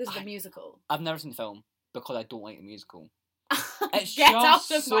 because of the I- musical. I've never seen the film because I don't like the musical. It's Get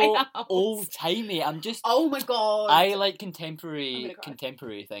just out of so my house. old timey. I'm just. Oh my god. I like I'm contemporary gonna cry.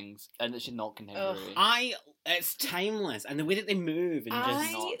 contemporary things, and it's not contemporary. It's timeless, and the way that they move and just. not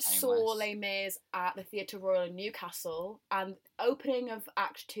I timeless. saw Les Mis at the Theatre Royal in Newcastle, and opening of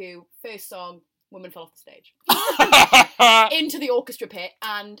Act 2, first song, woman fell off the stage into the orchestra pit,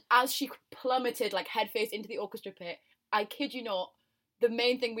 and as she plummeted like head face into the orchestra pit, I kid you not, the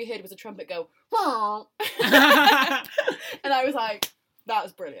main thing we heard was a trumpet go and I was like, that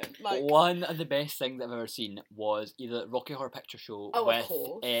was brilliant. Like, one of the best things I've ever seen was either Rocky Horror Picture Show with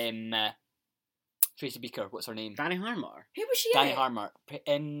Tracy Beaker, what's her name? Danny Harmer. Who was she? Danny in? Harmer.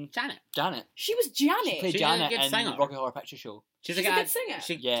 Janet. She was Janet. She played She's a Janet good in singer. Rocky Horror Picture Show. She's a good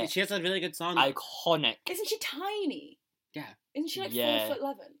singer. She has a really good song. Iconic. Isn't she tiny? Yeah. Isn't she like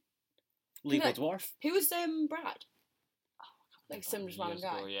 4'11"? Legal dwarf. Who was Brad? Like some just random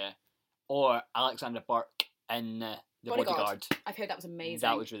guy. Yeah. Or Alexandra Burke in The Bodyguard. I've heard that was amazing.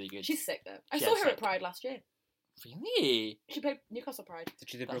 That was really good. She's sick though. I saw her at Pride last year. Really? She played Newcastle Pride. Did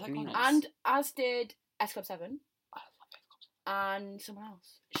she do Broken Needles? And as did S Club 7. I love S Club 7. And someone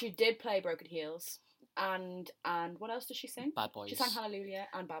else. She did play Broken Heels. And what else does she sing? Bad Boys. She sang Hallelujah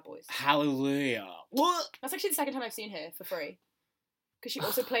and Bad Boys. Hallelujah. What? That's actually the second time I've seen her for free. Because she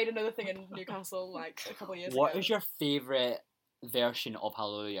also played another thing in Newcastle like a couple of years ago. What is your favourite version of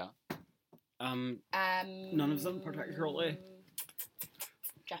Hallelujah? None of them particularly.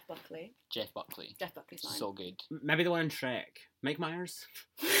 Jeff Buckley. Jeff Buckley's mine. So good. Maybe the one in Shrek. Mike Myers.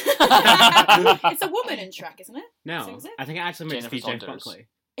 It's a woman in Shrek, isn't it? No, Sings it? I think it actually meant to be Jennifer Jeff Saunders. Buckley.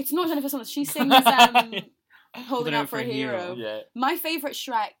 It's not Jennifer Saunders. She sings Holding Out for a Hero. Yeah. My favourite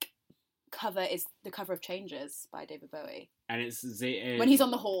Shrek cover is the cover of Changes by David Bowie. And it's when he's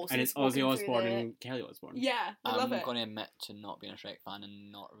on the horse. And it's Ozzy Osbourne and Kelly Osbourne. Yeah, I love it. I'm going to admit to not being a Shrek fan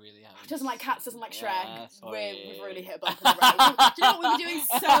and not really having... Doesn't like Cats, doesn't like Shrek. Yeah, We've really hit a bump in the road. Do you know what? We were doing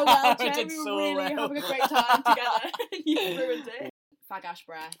so well, Jen. We did We were so really well. having a great time together. You ruined it. Fag Ash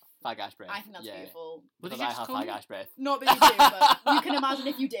Breath. Fag Ash Breath. I think that's beautiful. Because I have Fag Ash Breath. Not that you do, but you can imagine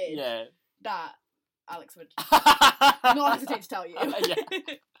if you did. Yeah. That Alex would not hesitate to tell you. Yeah.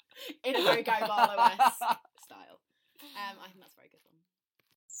 In a very Guy Barlow-esque style. I think that's a very good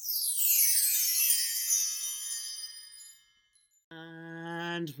one.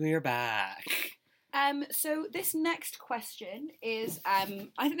 And we're back. So this next question is, I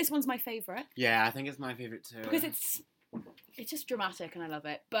think this one's my favourite. Yeah, I think it's my favourite too. Because it's just dramatic and I love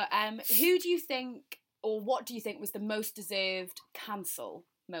it. But who do you think, or what do you think was the most deserved cancel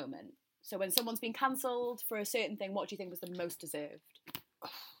moment? So when someone's been cancelled for a certain thing, what do you think was the most deserved?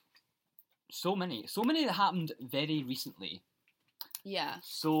 So many that happened very recently. Yeah.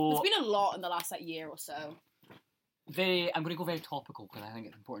 So there's been a lot in the last year or so. I'm going to go very topical because I think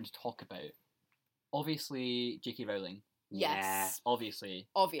it's important to talk about. Obviously, J.K. Rowling. Yes. Yeah. Obviously.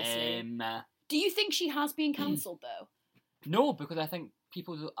 Do you think she has been cancelled though? No, because I think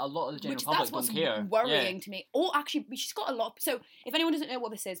a lot of the general public don't care. That's what's worrying to me. Or actually, she's got a lot. So if anyone doesn't know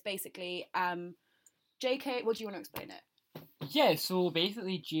what this is, basically, J.K. What do you want to explain it? Yeah, so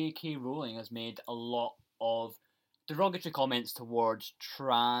basically J.K. Rowling has made a lot of derogatory comments towards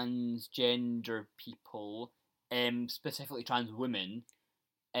transgender people, specifically trans women,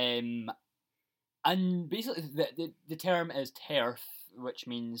 and basically the term is TERF, which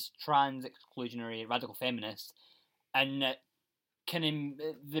means trans exclusionary radical feminist, and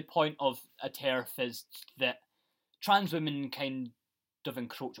the point of a TERF is that trans women kind of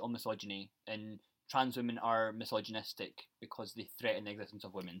encroach on misogyny, and trans women are misogynistic because they threaten the existence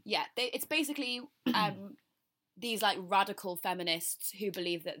of women. Yeah, it's basically these like radical feminists who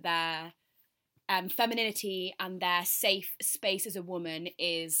believe that their femininity and their safe space as a woman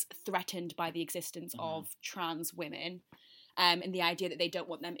is threatened by the existence of trans women, and the idea that they don't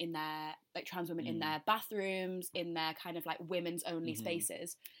want them in their, like, trans women in their bathrooms, in their kind of like women's only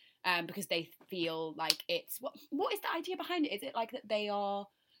spaces, because they feel like it's what is the idea behind it? Is it like that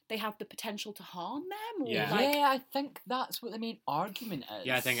they have the potential to harm them? Or Yeah. I think that's what the main argument is.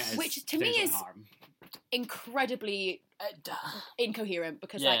 Yeah, I think it is. Which to me is harm. incredibly incoherent,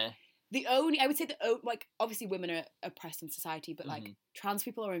 because yeah. like I would say that like obviously women are oppressed in society, but like trans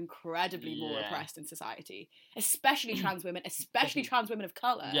people are incredibly more oppressed in society, especially trans women, especially trans women of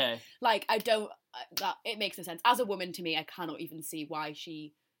colour. Yeah. Like that it makes no sense. As a woman, to me, I cannot even see why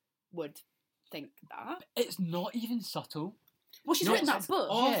she would think that. It's not even subtle. Well, she's written that book.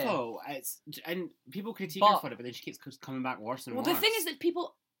 Awful. And people critique her for it, but then she keeps coming back worse and worse. Well, the thing is that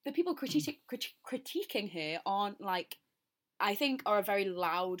the people critiquing her aren't like, I think, are a very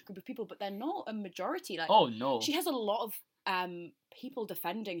loud group of people, but they're not a majority. Like, oh no, she has a lot of people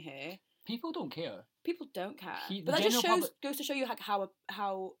defending her. People don't care. People don't care. But that just goes to show you like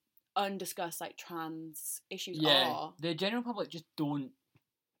how undiscussed like trans issues are. The general public just don't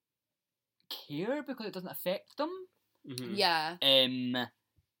care because it doesn't affect them. Mm-hmm. Yeah.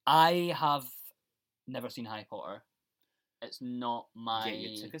 I have never seen Harry Potter. It's not my... Yeah,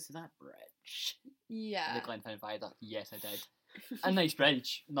 you took us to that, Brett. Yeah. The Glenfern Viaduct. Yes, I did. A nice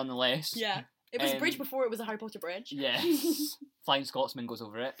bridge, nonetheless. Yeah. It was a bridge before it was a Harry Potter bridge. Yes. Flying Scotsman goes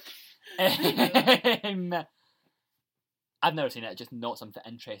over it. Really? I've never seen it, just not something that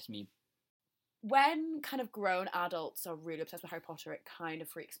interests me. When kind of grown adults are really obsessed with Harry Potter, it kind of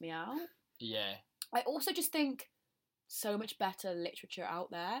freaks me out. Yeah. I also just think so much better literature out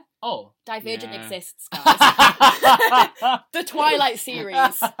there. Oh. Divergent Yeah. exists, guys. The Twilight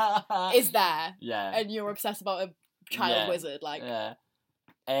series is there. Yeah. And you're obsessed about a child wizard. Like, yeah.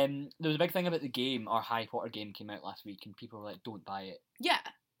 There was a big thing about the game. Our Harry Potter game came out last week, and people were like, "Don't buy it." yeah.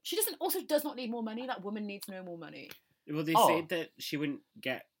 She does not need more money. That woman needs no more money. Well, they said that she wouldn't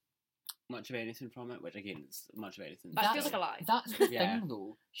get much of anything from it, which again, it's much of anything. That feels like a lie. That's the Yeah. thing,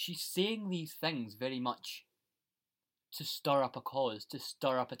 though. She's saying these things very much to stir up a cause, to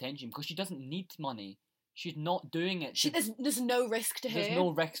stir up attention, because she doesn't need money. She's not doing it. There's no risk to her. There's no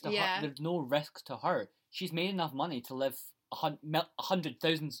risk to Yeah. her. There's no risk to her. She's made enough money to live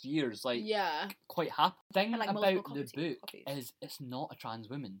 100,000 years, like quite happy. Thing And, like, about multiple the book copies. is it's not a trans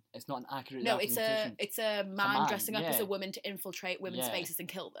woman. It's not an accurate No, it's representation. a man man, dressing up as yeah. a woman to infiltrate women's Yeah. spaces and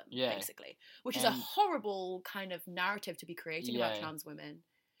kill them, Yeah. basically. Which is a horrible kind of narrative to be creating about Yeah. trans women.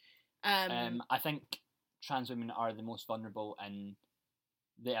 I think trans women are the most vulnerable in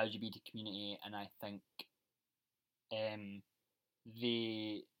the LGBT community, and I think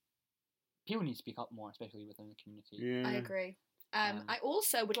people need to speak up more, especially within the community. Yeah. I agree. I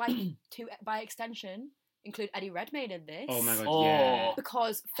also would like to, by extension, include Eddie Redmayne in this. Oh my god, Oh. yeah.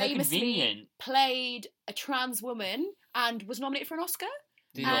 Because How famously convenient. played a trans woman and was nominated for an Oscar.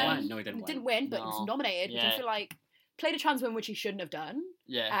 Did he not win? No, he didn't win. Didn't win, but was No. nominated, which I Yeah. feel like played a trans woman, which he shouldn't have done.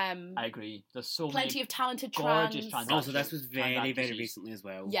 Yeah, I agree. There's so Plenty many of talented gorgeous trans. trans. Also, this was very, Trans very actresses. recently as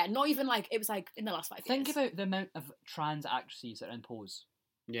well. Yeah, not even like, it was like in the last 5 Think years. about the amount of trans actresses that are in Pose.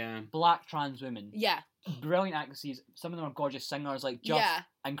 Yeah. Black trans women. Yeah, Brilliant actresses. Some of them are gorgeous singers, like just yeah,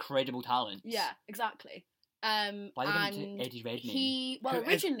 incredible talents. yeah, exactly. Why did they And give it to Eddie Redmayne? he, well, Who is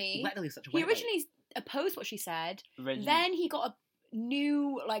originally, literally such a he white originally opposed what she said. Originally- Then he got a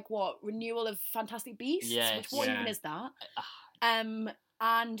new, renewal of Fantastic Beasts, Yes. which what Yeah. even is that?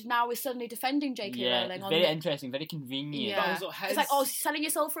 And now is suddenly defending J.K. yeah, Rowling on very the, interesting, very convenient. yeah. But also It's like, oh, selling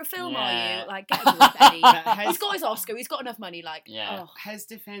your soul for a film, are Yeah. you? Like, get a grip, Eddie. But his- He's got his Oscar. He's got enough money. Like, Yeah. oh. His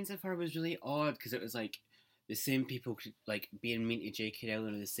defense of her was really odd because it was like the same people like being mean to J.K.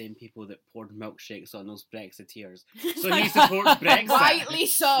 Rowling are the same people that poured milkshakes on those Brexiteers. So he supports Brexit. Rightly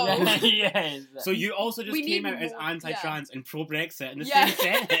so. yes. So you also just We came need out as more- anti-trans and pro-Brexit in the Yeah.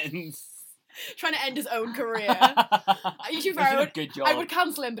 same sentence. Trying to end his own career. He's To be doing fair, a good job. I would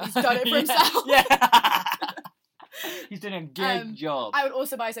cancel him, but he's done it for Yeah, himself. Yeah. He's doing a good job. I would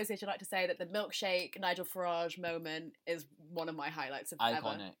also, by association, like to say that the milkshake Nigel Farage moment is one of my highlights of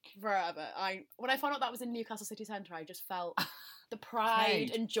Iconic. forever. When I found out that was in Newcastle City Centre, I just felt the pride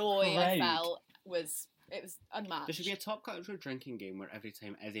Pride. and joy I Pride. felt was unmatched. There should be a top culture drinking game where every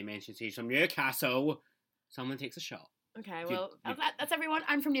time Izzy mentions he's from Newcastle, someone takes a shot. Okay, You- well, you- that's everyone.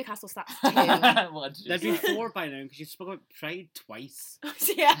 I'm from Newcastle, so that's 2. What did you There'd be say? 4 by now because you spoke about pride twice.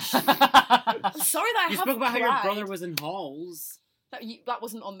 Yeah. Sorry that I You have spoke about how your pride. brother was in halls. That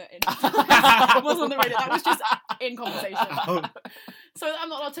wasn't on the that wasn't on the radio. That was just in conversation. Oh. So I'm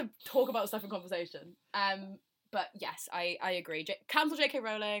not allowed to talk about stuff in conversation. But yes, I agree. Cancel J.K.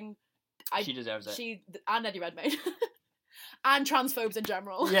 Rowling. She deserves it. And Eddie Redmayne. And transphobes in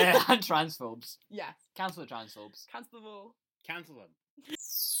general. Yeah, and transphobes. Yeah. Cancel the transphobes. Cancel them all. Cancel them.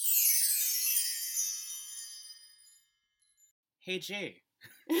 Hey Jay.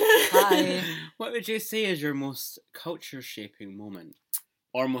 Hi. What would you say is your most culture shaping moment?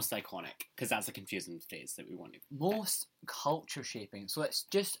 Or most iconic? Because that's a confusing phrase that we want to Most culture shaping. So it's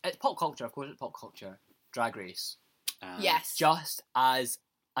pop culture, of course it's pop culture. Drag Race. Yes. Just as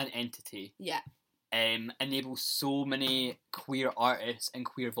an entity. Yeah. Enables so many queer artists and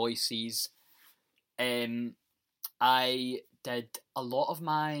queer voices. I did a lot of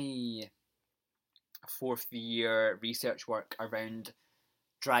my 4th year research work around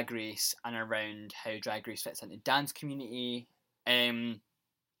Drag Race and around how Drag Race fits into the dance community. And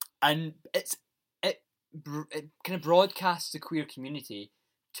it kind of broadcasts the queer community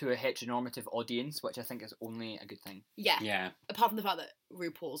to a heteronormative audience, which I think is only a good thing. Yeah. Yeah, Apart from the fact that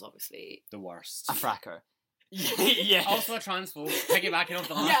RuPaul's obviously. the worst. A fracker. Yeah. Also a transphobe, piggybacking off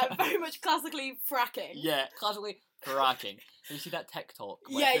the last Yeah, one. very much classically fracking. Yeah, classically fracking. Did you see that TikTok?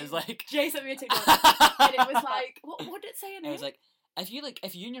 Yeah, It was like... Jay sent me a TikTok, and it was like, what did it say in It it? was like, if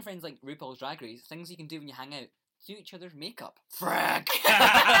you and your friends like RuPaul's Drag Race, things you can do when you hang out, do each other's makeup. Frack!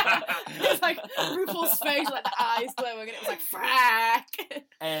 It's like RuPaul's face, like the eyes glowing, and it was like, frack!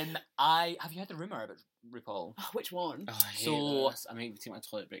 Have you heard the rumour about RuPaul? Oh, which one? Oh, I hate So- this. I'm going to take my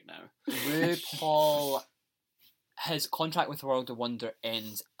toilet break now. RuPaul, his contract with World of Wonder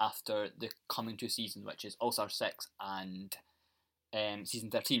ends after the coming 2 seasons, which is All Star 6 and season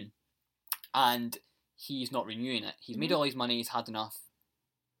 13. And he's not renewing it. He's made all his money, he's had enough.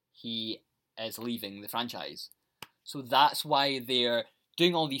 He is leaving the franchise. So that's why they're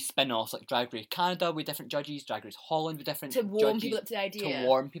doing all these spin-offs, like Drag Race Canada with different judges, Drag Race Holland with different To warm judges, people up to the idea. to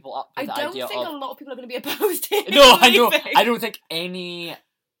warm people up I with the don't idea think of... a lot of people are going to be opposed to it. No, I know. I don't think any...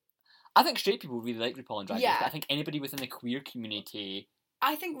 I think straight people really like RuPaul and Drag Race, Yeah. but I think anybody within the queer community...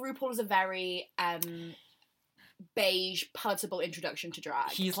 I think RuPaul is a very beige, palatable introduction to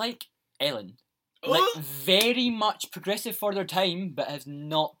drag. He's like Ellen. Like, very much progressive for their time, but has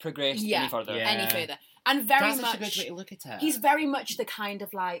not progressed Yeah. any further. Yeah. any further. And very That's much... such a good way to look at it. He's very much the kind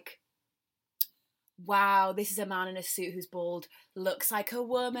of like, wow, this is a man in a suit who's bald, looks like a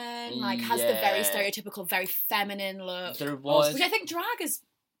woman, like has the very Yeah. stereotypical, very feminine look. There was... Which I think drag has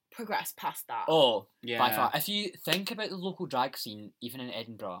progressed past that. Oh, yeah. by far. If you think about the local drag scene, even in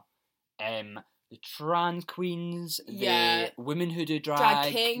Edinburgh, the trans queens, Yeah. the women who do drag,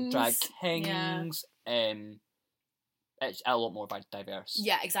 Drag kings. yeah. It's a lot more diverse.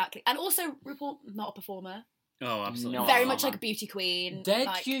 Yeah, exactly. And also, RuPaul, not a performer. Oh, absolutely. No. Very Oh, much man. like a beauty queen. Did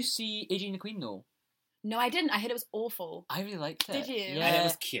like... you see Adrian the Queen though? No, I didn't. I heard it was awful. I really liked it. Did you? Yeah. And it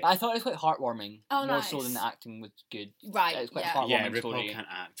was cute. But I thought it was quite heartwarming. Oh, more so than nice. the acting was good. Right, It's quite yeah. a heartwarming Yeah, RuPaul story. can't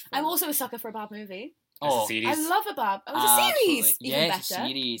act. I'm also a sucker for a bad movie. Oh, series. I love a bad... Oh, it's a absolutely. series! Even Yes, better. a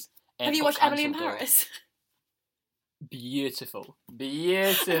series. Have you got watched Emily in cancelled, though. Paris? Beautiful. I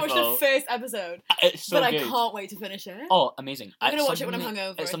Beautiful. watched the first episode, It's so but good. I can't wait to finish it. Oh, amazing. I'm gonna It's watch it when I'm something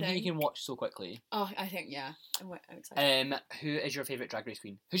hungover, It's I something you think. can watch so quickly. Oh, I think, yeah. I'm excited. Who is your favourite Drag Race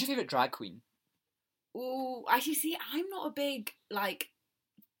queen? Who's your favourite drag queen? Ooh, actually, see, I'm not a big, like,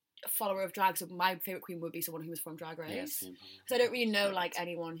 follower of drag, so my favourite queen would be someone who was from Drag Yeah, Race. same. So I don't really know, like,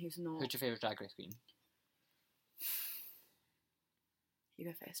 anyone who's not... Who's your favourite Drag Race queen? You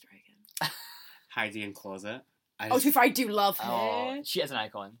go first, Reagan. Heidi in Closet. Oh, to be fair, I do love her. Oh, she is an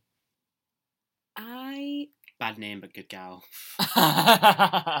icon. Bad name, but good gal.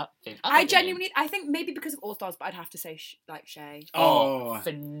 I genuinely, I think maybe because of All Stars, but I'd have to say, Shay. Oh, Oh.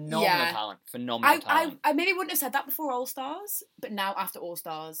 phenomenal Yeah. talent. Phenomenal talent. I maybe wouldn't have said that before All Stars, but now after All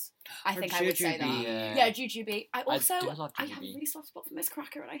Stars, I Or think I would say that. Jujubee. Yeah, Jujubee. I also, do love I have a Jujubee. really soft spot for Miss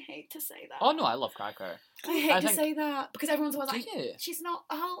Cracker, and I hate to say that. Oh no, I love Cracker. I hate I to think- say that because everyone's always Do like, you? she's not.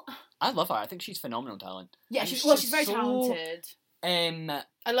 Oh, I love her. I think she's phenomenal talent. yeah, And she's she's very so, talented.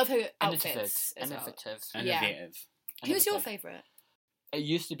 I love her Innovative. outfits. As well. Innovative. Yeah. Innovative. Who's your Innovative. favourite? It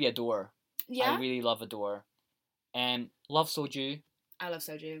used to be Adore. Yeah, I really love Adore. Love Soju. I love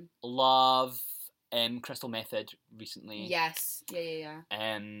Soju. Love Crystal Method recently. Yes, yeah.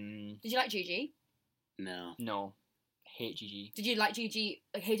 Did you like Gigi? No. No. Hate Gigi. Did you like Gigi?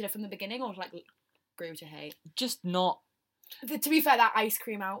 Like hated her from the beginning, or like grew to hate? Just not. To be fair, that ice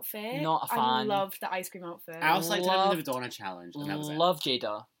cream outfit. Not a I fan. loved the ice cream outfit. I also liked Love- the Madonna challenge, and that was it. Love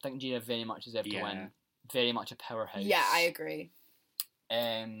Jada. I think Jada very much deserved to Yeah. win. Very much a powerhouse. Yeah, I agree.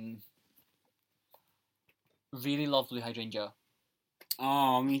 Really love Blue Hydrangea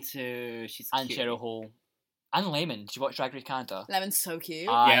Oh, me too. She's and cute. Cheryl Hole and Lemon. Did you watch Drag Race Canada? Lemon's so cute.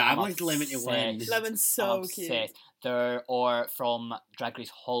 I am wanted Lemon to win. obsessed. Lemon's so I'm cute. obsessed. There, or from Drag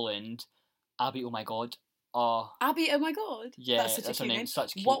Race Holland, Abby. Oh my god. Oh Abby, oh my god. yeah, That's such a her cute name. name.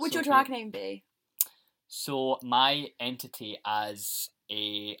 Such cute. What would so your drag cute. name be? So my entity as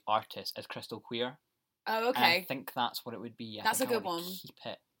a artist is Crystal Queer. Oh, And I okay. think that's what it would be. I That's think a I good wanna one. Keep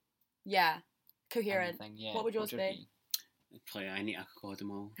it. Yeah. and Coherent. everything, yeah. What would yours What be? Play I need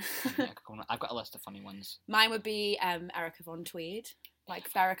Cocodemo. I've got a list of funny ones. Mine would be Erica Von Tweed. Like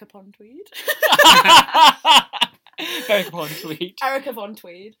Erica Von Tweed. Very fun tweet. Erica Von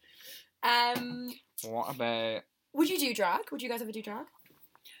Tweed. What about? Would you do drag? Would you guys ever do drag?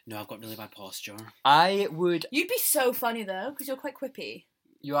 No, I've got really bad posture. I would. You'd be so funny though, because you're quite quippy.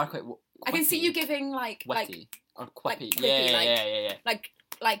 You are quite. I can see quippy. you giving like Witty or quippy. like quippy, yeah.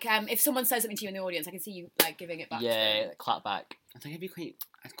 like if someone says something to you in the audience, I can see you like giving it back. to Yeah, them. clap back. I think I'd be quite.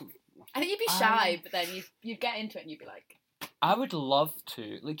 I'd go, I think you'd be shy, but then you'd get into it and you'd be like, I would love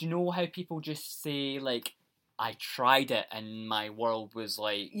to. Like, you know how people just say like, I tried it and my world was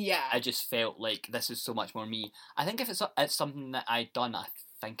like, yeah, I just felt like this is so much more me. I think if it's something that I'd done, I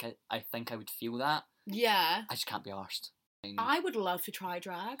think I would feel that. yeah. I just can't be arsed. I would love to try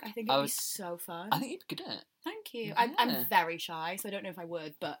drag. I think I it'd be would- so fun. I think you'd be good at it. Thank you. Yeah. I'm very shy, so I don't know if I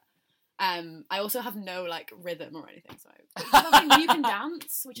would, but I also have no like rhythm or anything, so I think you can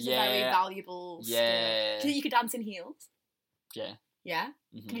dance, which is a very valuable skill. Do you think you could dance in heels? Yeah. Yeah?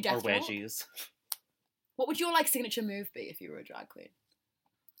 Mm-hmm. Can you Or death walk? wedgies. What would your like signature move be if you were a drag queen?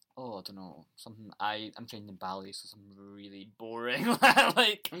 Oh, I don't know. Something I'm trained in ballet, so something really boring.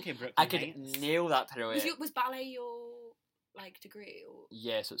 Like Okay, Brooklyn I could Heights. nail that pirouette. Was ballet your like degree or?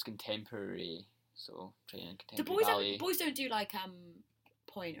 Yeah, so it's contemporary. So training Do contemporary ballet. boys don't do like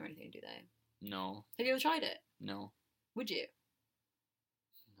point or anything, do they? No. Have you ever tried it? No. Would you?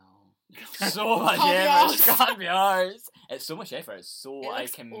 No. So much Can't be effort. arsed. Can't be ours. It's so much effort. So It I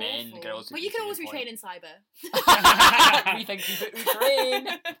looks commend awful. girls who But you can always do retrain point. in cyber. We think we train.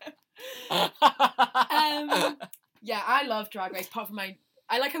 Yeah, I love Drag Race. Apart from I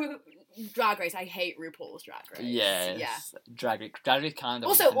like how Drag Race. I hate RuPaul's Drag Race. Yes. Yeah. Drag Race Canada.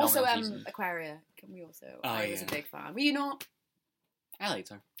 was a Also, phenomenal season. Aquaria. Can we also? Oh, I was a yeah. big fan. Were you not? I liked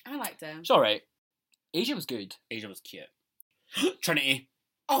her. I liked her. It's alright. Asia was good. Asia was cute. Trinity.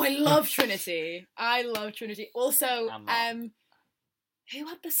 Oh, I love Trinity. I love Trinity. Also, I'm not. who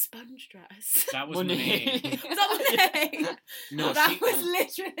had the sponge dress? That was Monet. Monet. Was that Monet? No, that she- was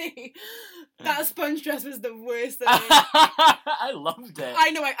literally that sponge dress was the worst thing. I loved it. I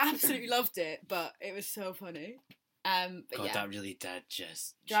know, I absolutely loved it, but it was so funny. But God, yeah, that really did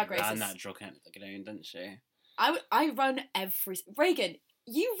just... Drag she Race ran is- that drug into the ground, didn't she? I run every Reagan.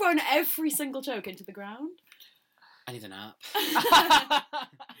 You run every single joke into the ground. I need a nap.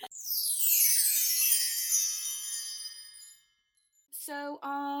 So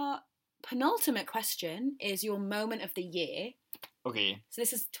our penultimate question is your moment of the year. Okay. So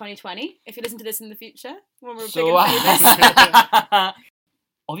this is 2020. If you listen to this in the future, when we're So, big and famous.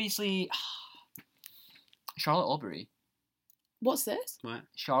 obviously, Charlotte Aubrey. What's this? What?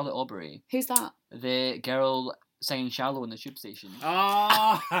 Charlotte Aubrey. Who's that? The girl singing Shallow in the tube station.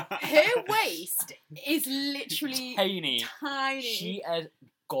 Oh! Her waist is literally Tiny. tiny. She is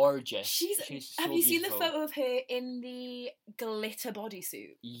gorgeous. She's so have you seen the beautiful. photo of her in the glitter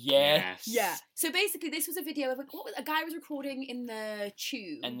bodysuit? Yes. Yeah. So basically, this was a video of a guy was recording in the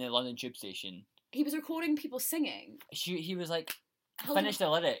tube. In the London tube station. He was recording people singing. He was like, How finish the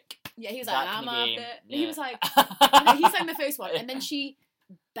lyric. Yeah, he was Back like, in I'm the after. game. He Yeah. was like, no, he sang the first one, and then Yeah. she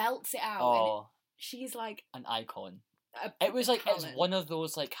belts it out, Oh, and she's like, an icon. a It was like, it's talent. one of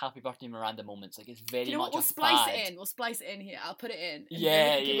those like Happy Birthday Miranda moments. Like, it's very You know much what? We'll a splice fad. it in. We'll splice it in here. I'll put it in. and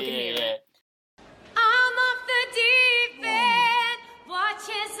Yeah, then people can hear yeah. it. I'm off the deep end, watch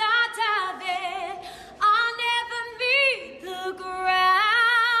as I dive in. I'll never meet the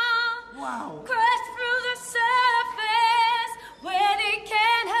ground. Wow. Crash through the surface where they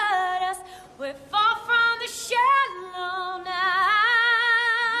can't hurt us. We're far from the shallow now.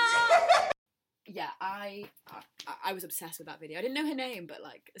 Yeah, I was obsessed with that video. I didn't know her name, but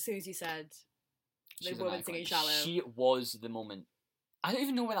like as soon as you said the She's an woman icon. singing "Shallow," She was the moment. I don't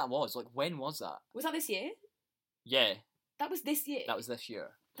even know when that was. Like, when was that? was that this year? Yeah, That was this year. that was this year.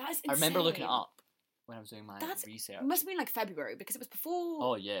 That is insane. I remember looking it up when I was doing my That's- research. It must have been like February because it was before.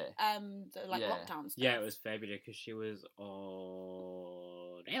 Oh yeah. The like Yeah. lockdown stuff. Yeah, it was February because she was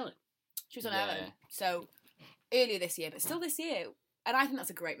on Ellen. She was on Yeah. Ellen. So earlier this year, but still this year. And I think that's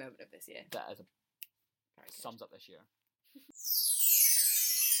a great moment of this year. That is a, Very good. sums up this year.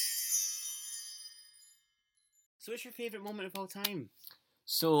 So what's your favourite moment of all time?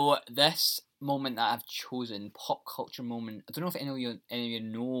 So this moment that I've chosen, pop culture moment. I don't know if any of you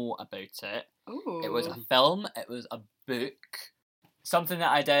know about it. Ooh. It was a film. It was a book. Something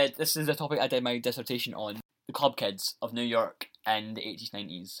that I did. This is a topic I did my dissertation on. The club kids of New York in the 80s,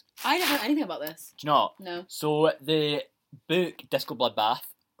 90s. I don't know anything about this. Do you not? No. So the book Disco Bloodbath,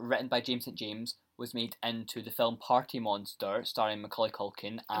 written by James St James, was made into the film Party Monster, starring Macaulay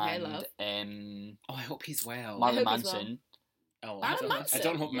Culkin and love. Oh, I hope he's well. I Marlon hope he's well. Manson. Oh, Marilyn I Manson?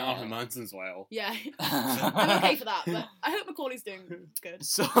 don't hope Yeah. Marilyn Manson's well. Yeah. I'm okay for that, but I hope Macaulay's doing good.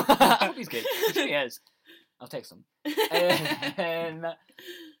 So I hope he's good. I'm sure he is. I'll text him.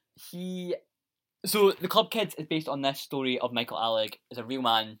 So the Club Kids is based on this story of Michael Alec. Is a real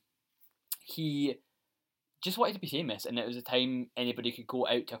man. He just wanted to be famous, and it was a time anybody could go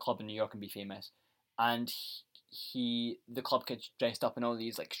out to a club in New York and be famous. And the Club Kids dressed up in all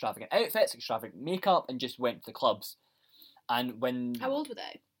these like extravagant outfits, extravagant makeup, and just went to the clubs. And when How old were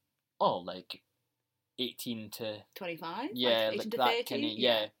they? oh, like 18 to 25? yeah, like 18 like to that 30? kind of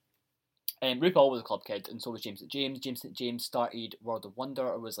yeah. RuPaul was a club kid, and so was James St James. James St James started World of Wonder,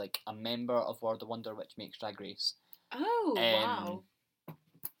 or was like a member of World of Wonder, which makes Drag Race. Oh, wow.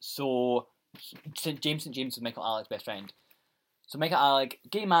 So James St James was Michael Alec's best friend. So Michael Alec,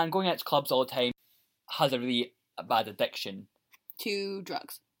 gay man, going out to clubs all the time, has a really bad addiction. To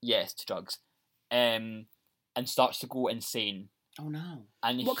drugs. Yes, to drugs. And starts to go insane. Oh no.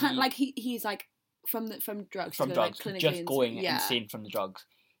 And What kind? Like he's like from drugs. From to, drugs, like, just going yeah. insane from the drugs.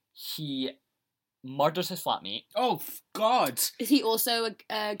 He murders his flatmate. Oh God. Is he also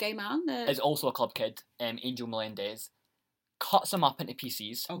a gay man? Is also a club kid. Angel Melendez. Cuts him up into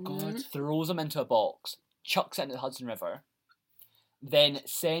pieces. Oh God. Throws him into a box. Chucks it into the Hudson River. Then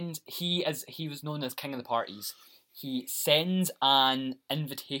he was known as King of the Parties. He sends an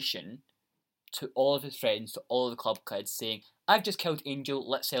invitation to all of his friends, to all of the club kids, saying, "I've just killed Angel.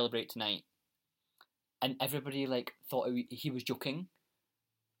 Let's celebrate tonight." And everybody thought he was joking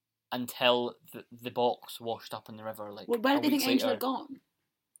until the box washed up in the river. Well, where did they think Angel had gone?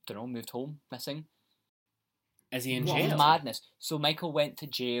 Don't know. Moved home, missing. Is he in What jail? madness! So Michael went to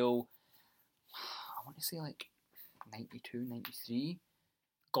jail. I want to say 92, 93.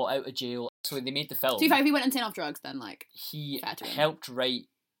 Got out of jail. So they made the film. So if he went insane off drugs, then he fair to him. helped write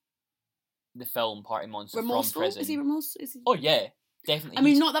the film Party Monster Remorseful? from prison. Is he remorseful? Oh yeah, definitely. I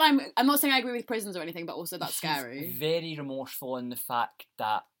mean, not that I'm not saying I agree with prisons or anything, but also that's He's scary. very remorseful in the fact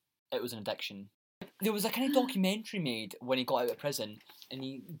that it was an addiction. There was a kind of documentary made when he got out of prison, and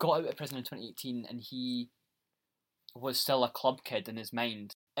he got out of prison in 2018, and he was still a club kid in his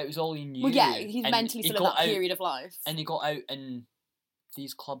mind. It was all he knew. Well, yeah, he's and mentally he still in got that out, period of life. and he got out, and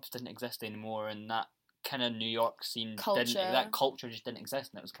these clubs didn't exist anymore, and that kind of New York scene Culture. that culture just didn't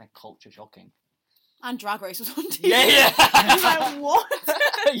exist, and it was kind of culture shocking. And Drag Race was on TV. Yeah. He's like, what?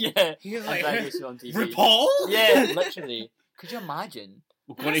 Yeah. He was And like, Drag Race was on TV. RuPaul? Yeah, literally. Could you imagine?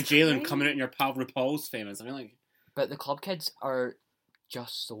 Going to jail and coming out and your pal RuPaul's famous. I mean, But the club kids are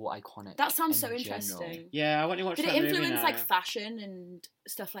just so iconic. That sounds so in interesting. general. yeah, I want to watch Did that it movie influence now. fashion and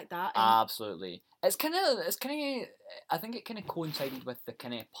stuff like that? And Absolutely. It's kind of. I think it kind of coincided with the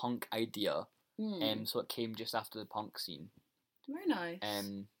kind of punk idea. So it came just after the punk scene. Very nice.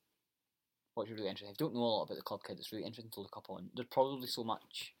 Which is really interesting. I don't know a lot about the club kids. It's really interesting to look up on. There's probably so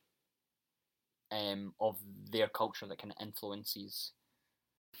much of their culture that kind of influences.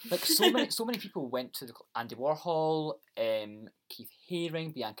 So many people went to Andy Warhol, Keith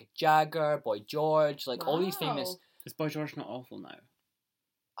Haring, Bianca Jagger, Boy George, all these famous. Is Boy George not awful now?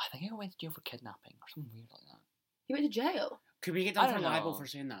 I think he went to jail for kidnapping or something weird like that. He went to jail. Could we get I done for don't libel know. for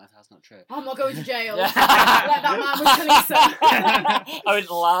saying that? That's not true. I'm not going to jail. Yeah. Like that man with Kalisa. I would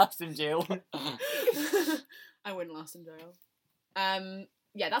last in jail. I wouldn't last in jail.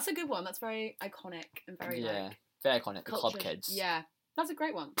 Yeah, that's a good one. That's very iconic and very very iconic. The club culture. kids. Yeah, that's a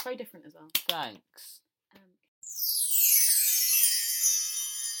great one. It's very different as well. Thanks.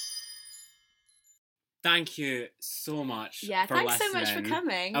 Thank you so much. Yeah, for thanks listening. so much for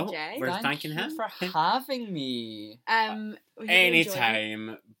coming, Oh, Jay. we're Thank thanking you him for having me. We hope you enjoyed it.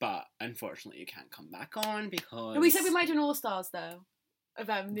 anytime, but unfortunately you can't come back on because We said we might do an all stars though of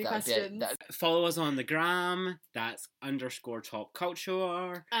new That'd be- questions. follow us on the gram. That's _top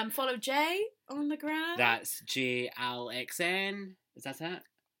culture. Follow Jay on the gram. That's JLXN. Is that it?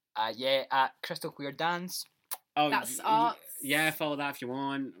 Yeah, at Crystal Queer Dance. Oh, That's art. Yeah, follow that if you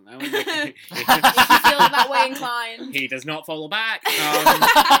want. If you feel that way inclined. He does not follow back.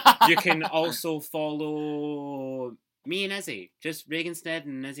 You can also follow me and Izzy. Just Regan Stead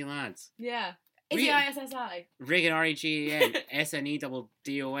and Izzy Lads. Yeah. We- ISSI. Regan REGAN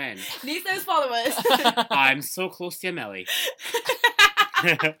SNEDDON. Need those followers. I'm so close to a Millie.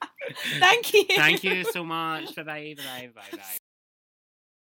 Thank you. Thank you so much. Bye bye. Bye bye. Bye bye.